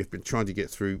around. If you've been trying to get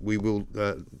through, we will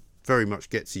very much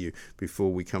get to you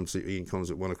before we come to Ian Collins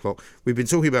at 1 o'clock. We've been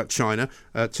talking about China.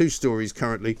 2 stories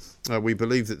currently. We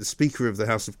believe that the Speaker of the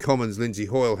House of Commons, Lindsay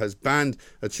Hoyle, has banned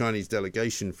a Chinese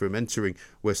delegation from entering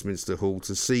Westminster Hall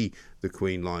to see the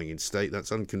Queen lying in state.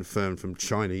 That's unconfirmed from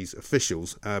Chinese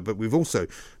officials. But we've also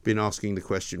been asking the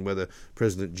question whether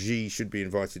President Xi should be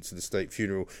invited to the state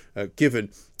funeral, given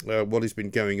what has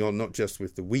been going on, not just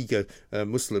with the Uyghur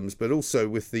Muslims, but also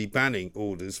with the banning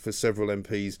orders for several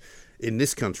MPs in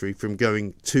this country from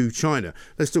going to China.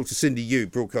 Let's talk to Cindy Yu,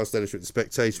 broadcast editor at The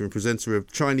Spectator and presenter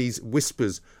of Chinese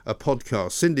Whispers, a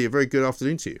podcast. Cindy, a very good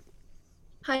afternoon to you.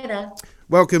 Hi there.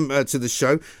 Welcome to the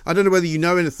show. I don't know whether you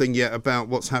know anything yet about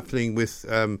what's happening with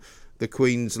the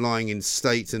Queen's lying in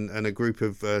state and a group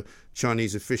of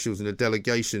Chinese officials in a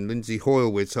delegation. Lindsay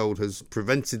Hoyle, we're told, has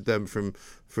prevented them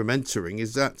from entering.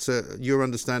 Is that your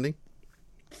understanding?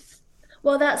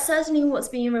 Well, that's certainly what's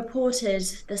being reported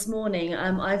this morning.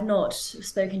 I've not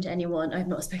spoken to anyone. I've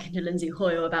not spoken to Lindsay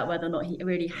Hoyle about whether or not he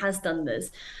really has done this.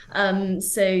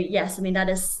 So yes, I mean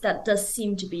that does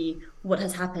seem to be what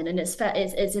has happened, and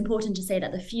it's important to say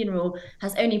that the funeral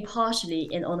has only partially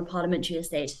on a parliamentary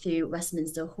estate through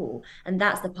Westminster Hall, and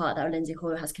that's the part that Lindsay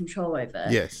Hoyle has control over.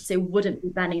 Yes. So wouldn't be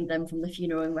banning them from the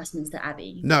funeral in Westminster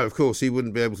Abbey. No, of course he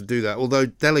wouldn't be able to do that. Although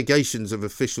delegations of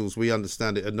officials, we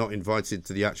understand it, are not invited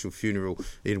to the actual funeral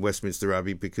in Westminster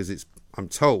Abbey because I'm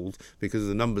told, because of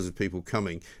the numbers of people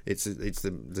coming, it's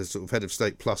the sort of head of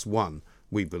state plus one,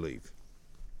 we believe.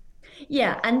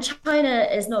 Yeah, and China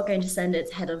is not going to send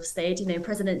its head of state. You know,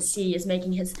 President Xi is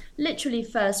making his literally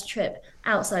first trip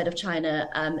outside of China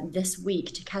this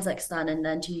week to Kazakhstan and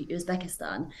then to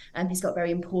Uzbekistan. He's got very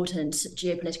important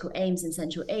geopolitical aims in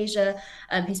Central Asia.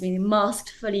 He's being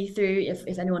masked fully through,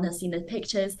 if anyone has seen the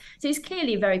pictures. So he's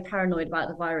clearly very paranoid about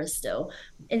the virus still.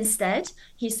 Instead,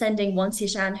 he's sending Wang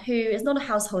Qishan, who is not a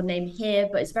household name here,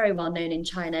 but is very well known in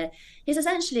China. He's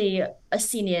essentially a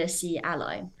senior Xi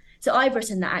ally. So I've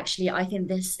written that actually I think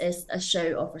this is a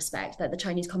show of respect, that the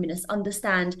Chinese communists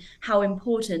understand how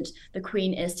important the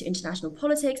Queen is to international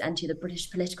politics and to the British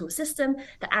political system,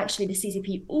 that actually the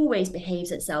CCP always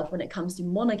behaves itself when it comes to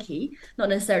monarchy, not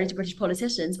necessarily to British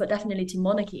politicians, but definitely to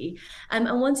monarchy. And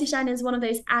Wan Xishan is one of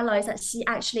those allies that she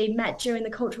actually met during the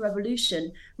Cultural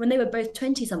Revolution when they were both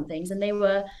 20-somethings and they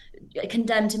were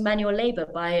condemned to manual labor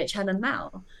by Chairman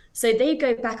Mao. So they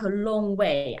go back a long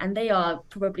way, and they are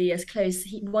probably as close.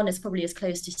 One is probably as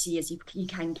close to Xi as you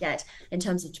can get in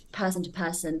terms of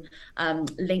person-to-person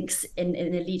links in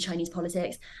elite Chinese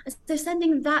politics. And so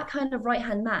sending that kind of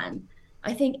right-hand man,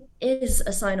 I think, is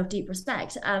a sign of deep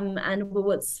respect. And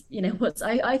what's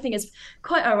I think is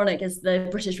quite ironic is the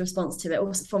British response to it,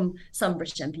 also from some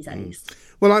British MPs at least.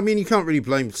 Well, I mean, you can't really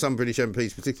blame some British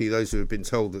MPs, particularly those who have been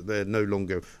told that they're no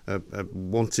longer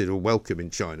wanted or welcome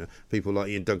in China. People like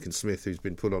Ian Duncan Smith, who's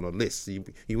been put on a list. You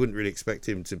wouldn't really expect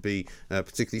him to be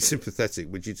particularly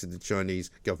sympathetic, would you, to the Chinese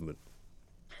government?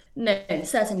 No,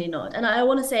 certainly not. And I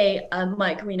want to say,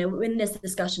 Mike, in this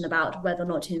discussion about whether or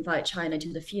not to invite China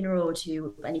to the funeral or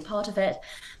to any part of it,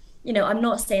 I'm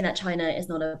not saying that China is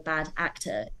not a bad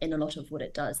actor in a lot of what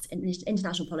it does in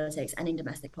international politics and in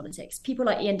domestic politics. People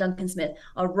like Ian Duncan Smith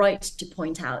are right to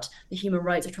point out the human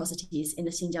rights atrocities in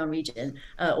the Xinjiang region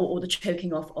or the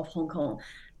choking off of Hong Kong.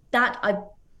 That I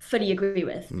fully agree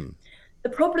with. The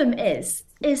problem is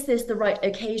this the right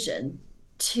occasion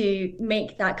to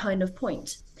make that kind of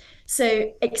point?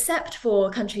 So except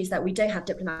for countries that we don't have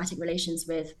diplomatic relations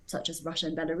with, such as Russia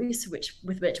and Belarus,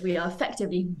 with which we are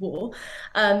effectively in war,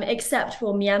 except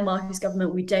for Myanmar, whose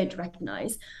government we don't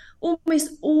recognize,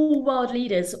 almost all world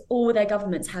leaders, all their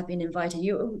governments have been invited.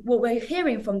 What we're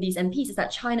hearing from these MPs is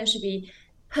that China should be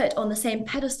put on the same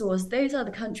pedestal as those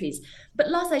other countries. But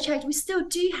last I checked, we still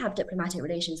do have diplomatic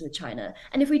relations with China.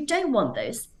 And if we don't want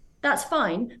those, that's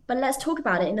fine, but let's talk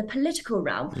about it in the political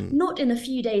realm, not in a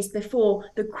few days before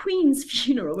the Queen's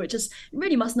funeral, which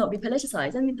really must not be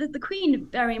politicized. I mean, the Queen,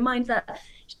 bearing in mind that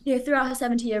throughout her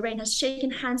 70-year reign, has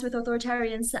shaken hands with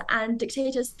authoritarians and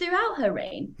dictators throughout her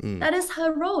reign. That is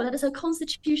her role. That is her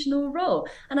constitutional role.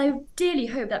 And I dearly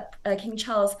hope that King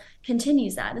Charles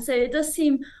continues that. And so it does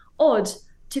seem odd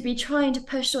to be trying to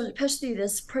push through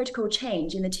this protocol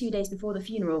change in the 2 days before the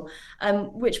funeral,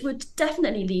 which would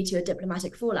definitely lead to a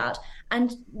diplomatic fallout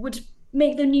and would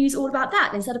make the news all about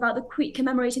that instead about the Queen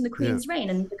commemorating the Queen's reign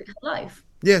and her life.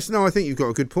 Yes, no, I think you've got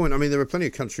a good point. I mean, there are plenty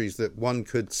of countries that one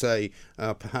could say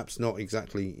perhaps not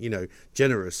exactly,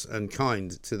 generous and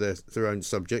kind to their own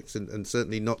subjects, and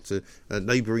certainly not to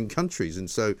neighbouring countries. And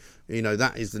so,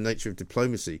 that is the nature of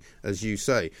diplomacy, as you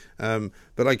say.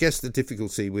 But I guess the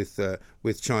difficulty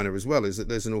with China as well is that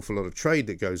there's an awful lot of trade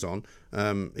that goes on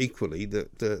equally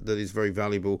that is very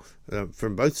valuable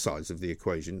from both sides of the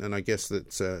equation. And I guess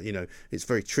that, it's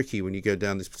very tricky when you go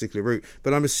down this particular route.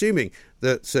 But I'm assuming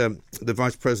that the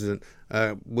Vice President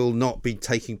will not be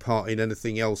taking part in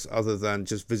anything else other than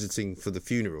just visiting for the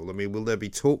funeral. I mean, will there be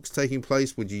talks taking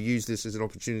place? Would you use this as an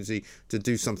opportunity to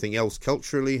do something else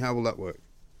culturally? How will that work?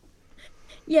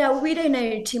 Yeah, we don't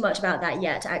know too much about that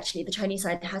yet, actually. The Chinese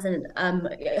side has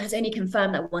only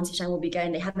confirmed that Wan Xishan will be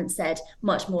going. They haven't said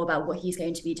much more about what he's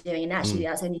going to be doing. And actually,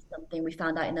 that's only something we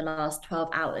found out in the last 12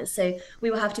 hours. So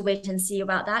we will have to wait and see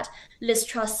about that. Liz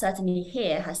Truss, certainly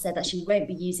here, has said that she won't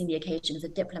be using the occasion as a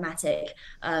diplomatic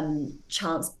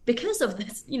chance because of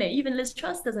this. Even Liz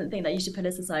Truss doesn't think that you should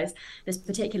politicize this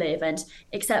particular event,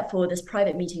 except for this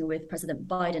private meeting with President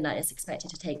Biden that is expected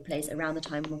to take place around the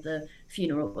time of the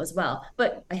funeral as well.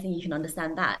 But I think you can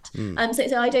understand that.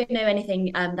 So I don't know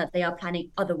anything that they are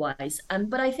planning otherwise.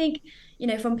 But I think,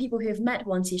 from people who have met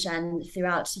Wan Xishan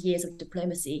throughout years of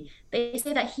diplomacy, they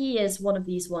say that he is one of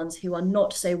these ones who are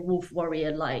not so wolf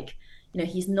warrior-like.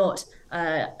 He's not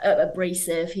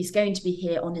abrasive. He's going to be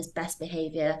here on his best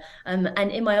behavior.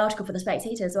 And in my article for The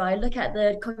Spectator as well, I look at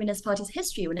the Communist Party's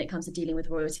history when it comes to dealing with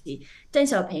royalty. Deng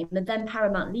Xiaoping, the then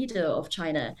paramount leader of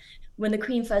China, when the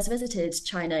Queen first visited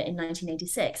China in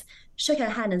 1986, shook her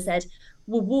hand and said,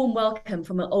 "Well, warm welcome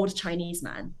from an old Chinese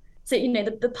man." So,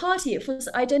 the party,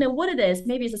 I don't know what it is,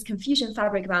 maybe it's this Confucian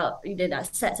fabric about,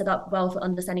 that sets it up well for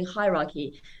understanding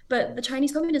hierarchy. But the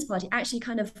Chinese Communist Party actually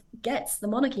kind of gets the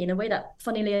monarchy in a way that,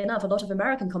 funnily enough, a lot of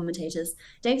American commentators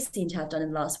don't seem to have done in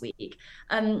the last week.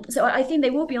 So I think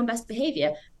they will be on best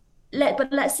behavior.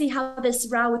 let's see how this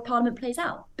row with Parliament plays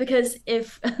out. Because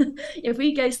if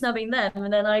we go snubbing them,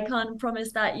 and then I can't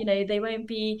promise that they won't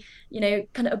be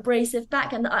kind of abrasive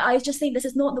back. And I just think this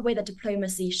is not the way that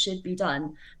diplomacy should be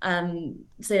done.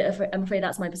 So I'm afraid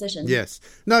that's my position. Yes.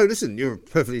 No, listen, you're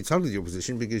perfectly entitled to your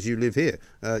position because you live here.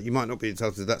 You might not be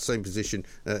entitled to that same position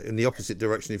in the opposite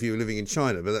direction if you were living in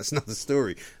China, but that's another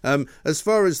story. As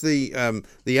far as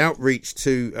the outreach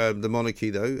to the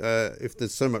monarchy, though, if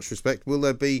there's so much respect, will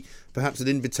there be perhaps an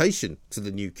invitation to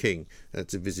the new king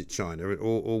to visit China,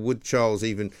 or would Charles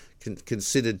even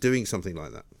consider doing something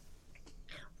like that?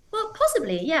 Well,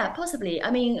 possibly.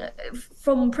 I mean,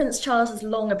 from Prince Charles's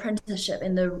long apprenticeship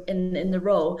in the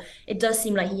role, it does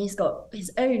seem like he's got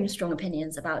his own strong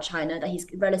opinions about China, that he's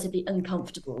relatively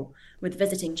uncomfortable with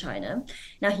visiting China.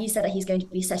 Now, he said that he's going to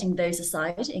be setting those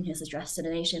aside in his address to the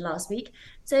nation last week.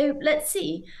 So let's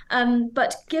see.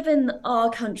 But given our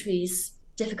country's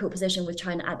difficult position with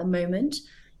China at the moment,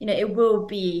 it will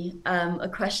be a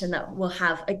question that we'll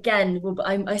have again.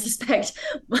 I suspect,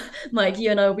 Mike, you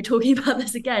and I will be talking about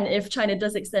this again if China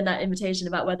does extend that invitation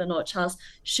about whether or not Charles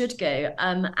should go.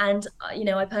 And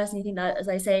I personally think that, as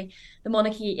I say, the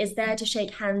monarchy is there to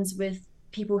shake hands with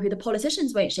people who the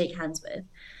politicians won't shake hands with.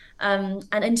 And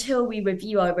until we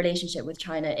review our relationship with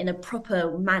China in a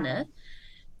proper manner,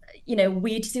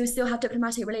 we do still have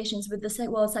diplomatic relations with the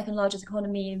world's second largest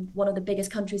economy, one of the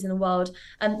biggest countries in the world.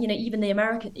 Even the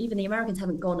Americans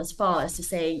haven't gone as far as to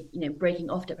say, breaking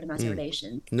off diplomatic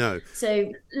relations. No.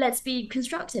 So let's be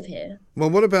constructive here.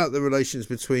 Well, what about the relations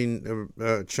between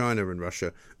China and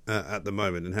Russia at the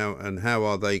moment, and how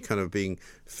are they kind of being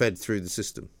fed through the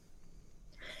system?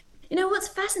 What's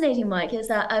fascinating, Mike, is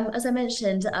that, as I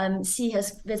mentioned, Xi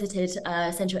has visited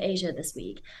Central Asia this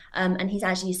week, and he's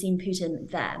actually seen Putin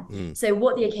there. So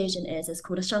what the occasion is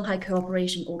called a Shanghai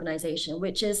Cooperation Organization,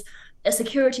 which is a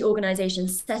security organization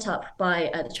set up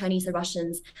by the Chinese, the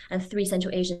Russians, and 3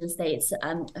 Central Asian states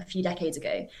a few decades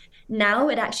ago. Now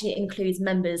it actually includes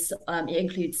members,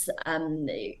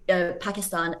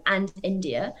 Pakistan and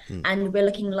India, and we're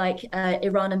looking like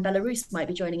Iran and Belarus might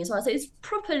be joining as well. So it's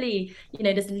properly,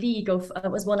 this league of,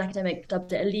 as one academic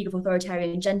dubbed it, a league of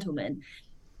authoritarian gentlemen.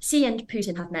 Xi and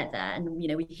Putin have met there, and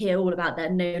we hear all about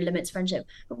their no limits friendship.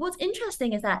 But what's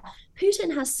interesting is that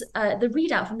Putin has, the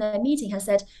readout from their meeting has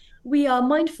said, we are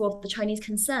mindful of the Chinese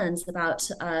concerns about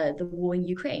the war in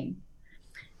Ukraine.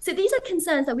 So these are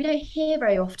concerns that we don't hear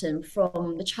very often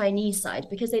from the Chinese side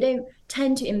because they don't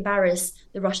tend to embarrass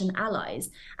the Russian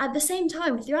allies. At the same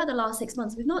time, throughout the last 6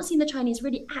 months, we've not seen the Chinese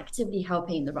really actively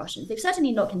helping the Russians. They've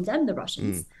certainly not condemned the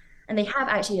Russians. And they have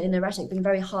actually, in their rhetoric, been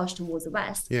very harsh towards the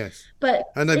West. Yes.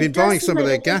 And they've been buying some of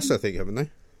their gas, I think, haven't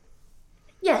they?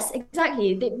 Yes,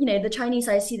 exactly. The Chinese,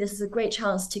 I see this as a great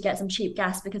chance to get some cheap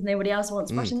gas because nobody else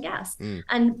wants Russian gas.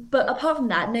 But apart from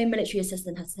that, no military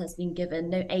assistance has been given,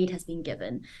 no aid has been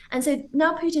given. And so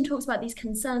now Putin talks about these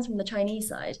concerns from the Chinese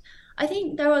side. I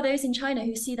think there are those in China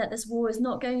who see that this war is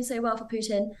not going so well for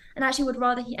Putin and actually would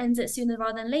rather he ends it sooner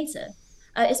rather than later.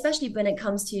 Especially when it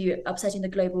comes to upsetting the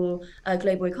global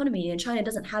economy. And China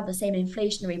doesn't have the same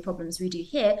inflationary problems we do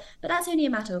here, but that's only a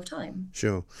matter of time.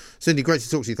 Sure. Cindy, great to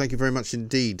talk to you. Thank you very much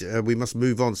indeed. We must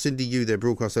move on. Cindy Yu, their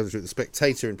broadcast editor at The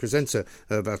Spectator and presenter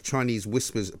of our Chinese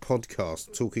Whispers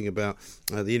podcast, talking about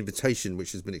the invitation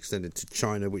which has been extended to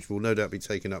China, which will no doubt be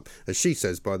taken up, as she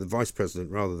says, by the Vice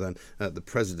President rather than the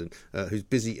President, who's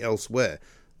busy elsewhere.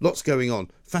 Lots going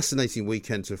on. Fascinating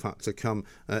weekend to come.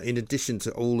 In addition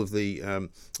to all of the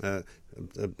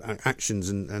actions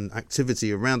and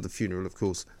activity around the funeral, of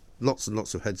course, lots and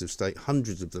lots of heads of state,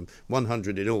 hundreds of them,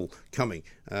 100 in all, coming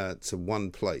to one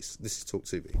place. This is Talk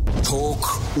TV. Talk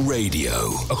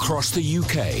Radio. Across the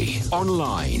UK,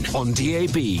 online, on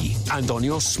DAB, and on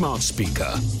your smart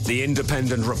speaker. The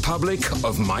Independent Republic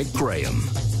of Mike Graham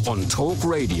on Talk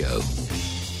Radio.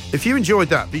 If you enjoyed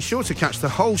that, be sure to catch the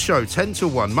whole show 10 till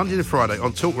 1, Monday to Friday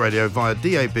on Talk Radio via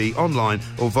DAB, online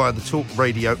or via the Talk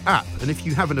Radio app. And if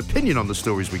you have an opinion on the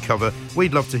stories we cover,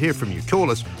 we'd love to hear from you. Call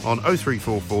us on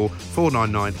 0344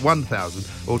 499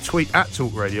 1000 or tweet at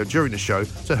Talk Radio during the show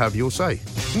to have your say.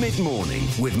 Mid-morning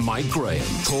with Mike Graham.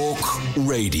 Talk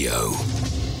Radio.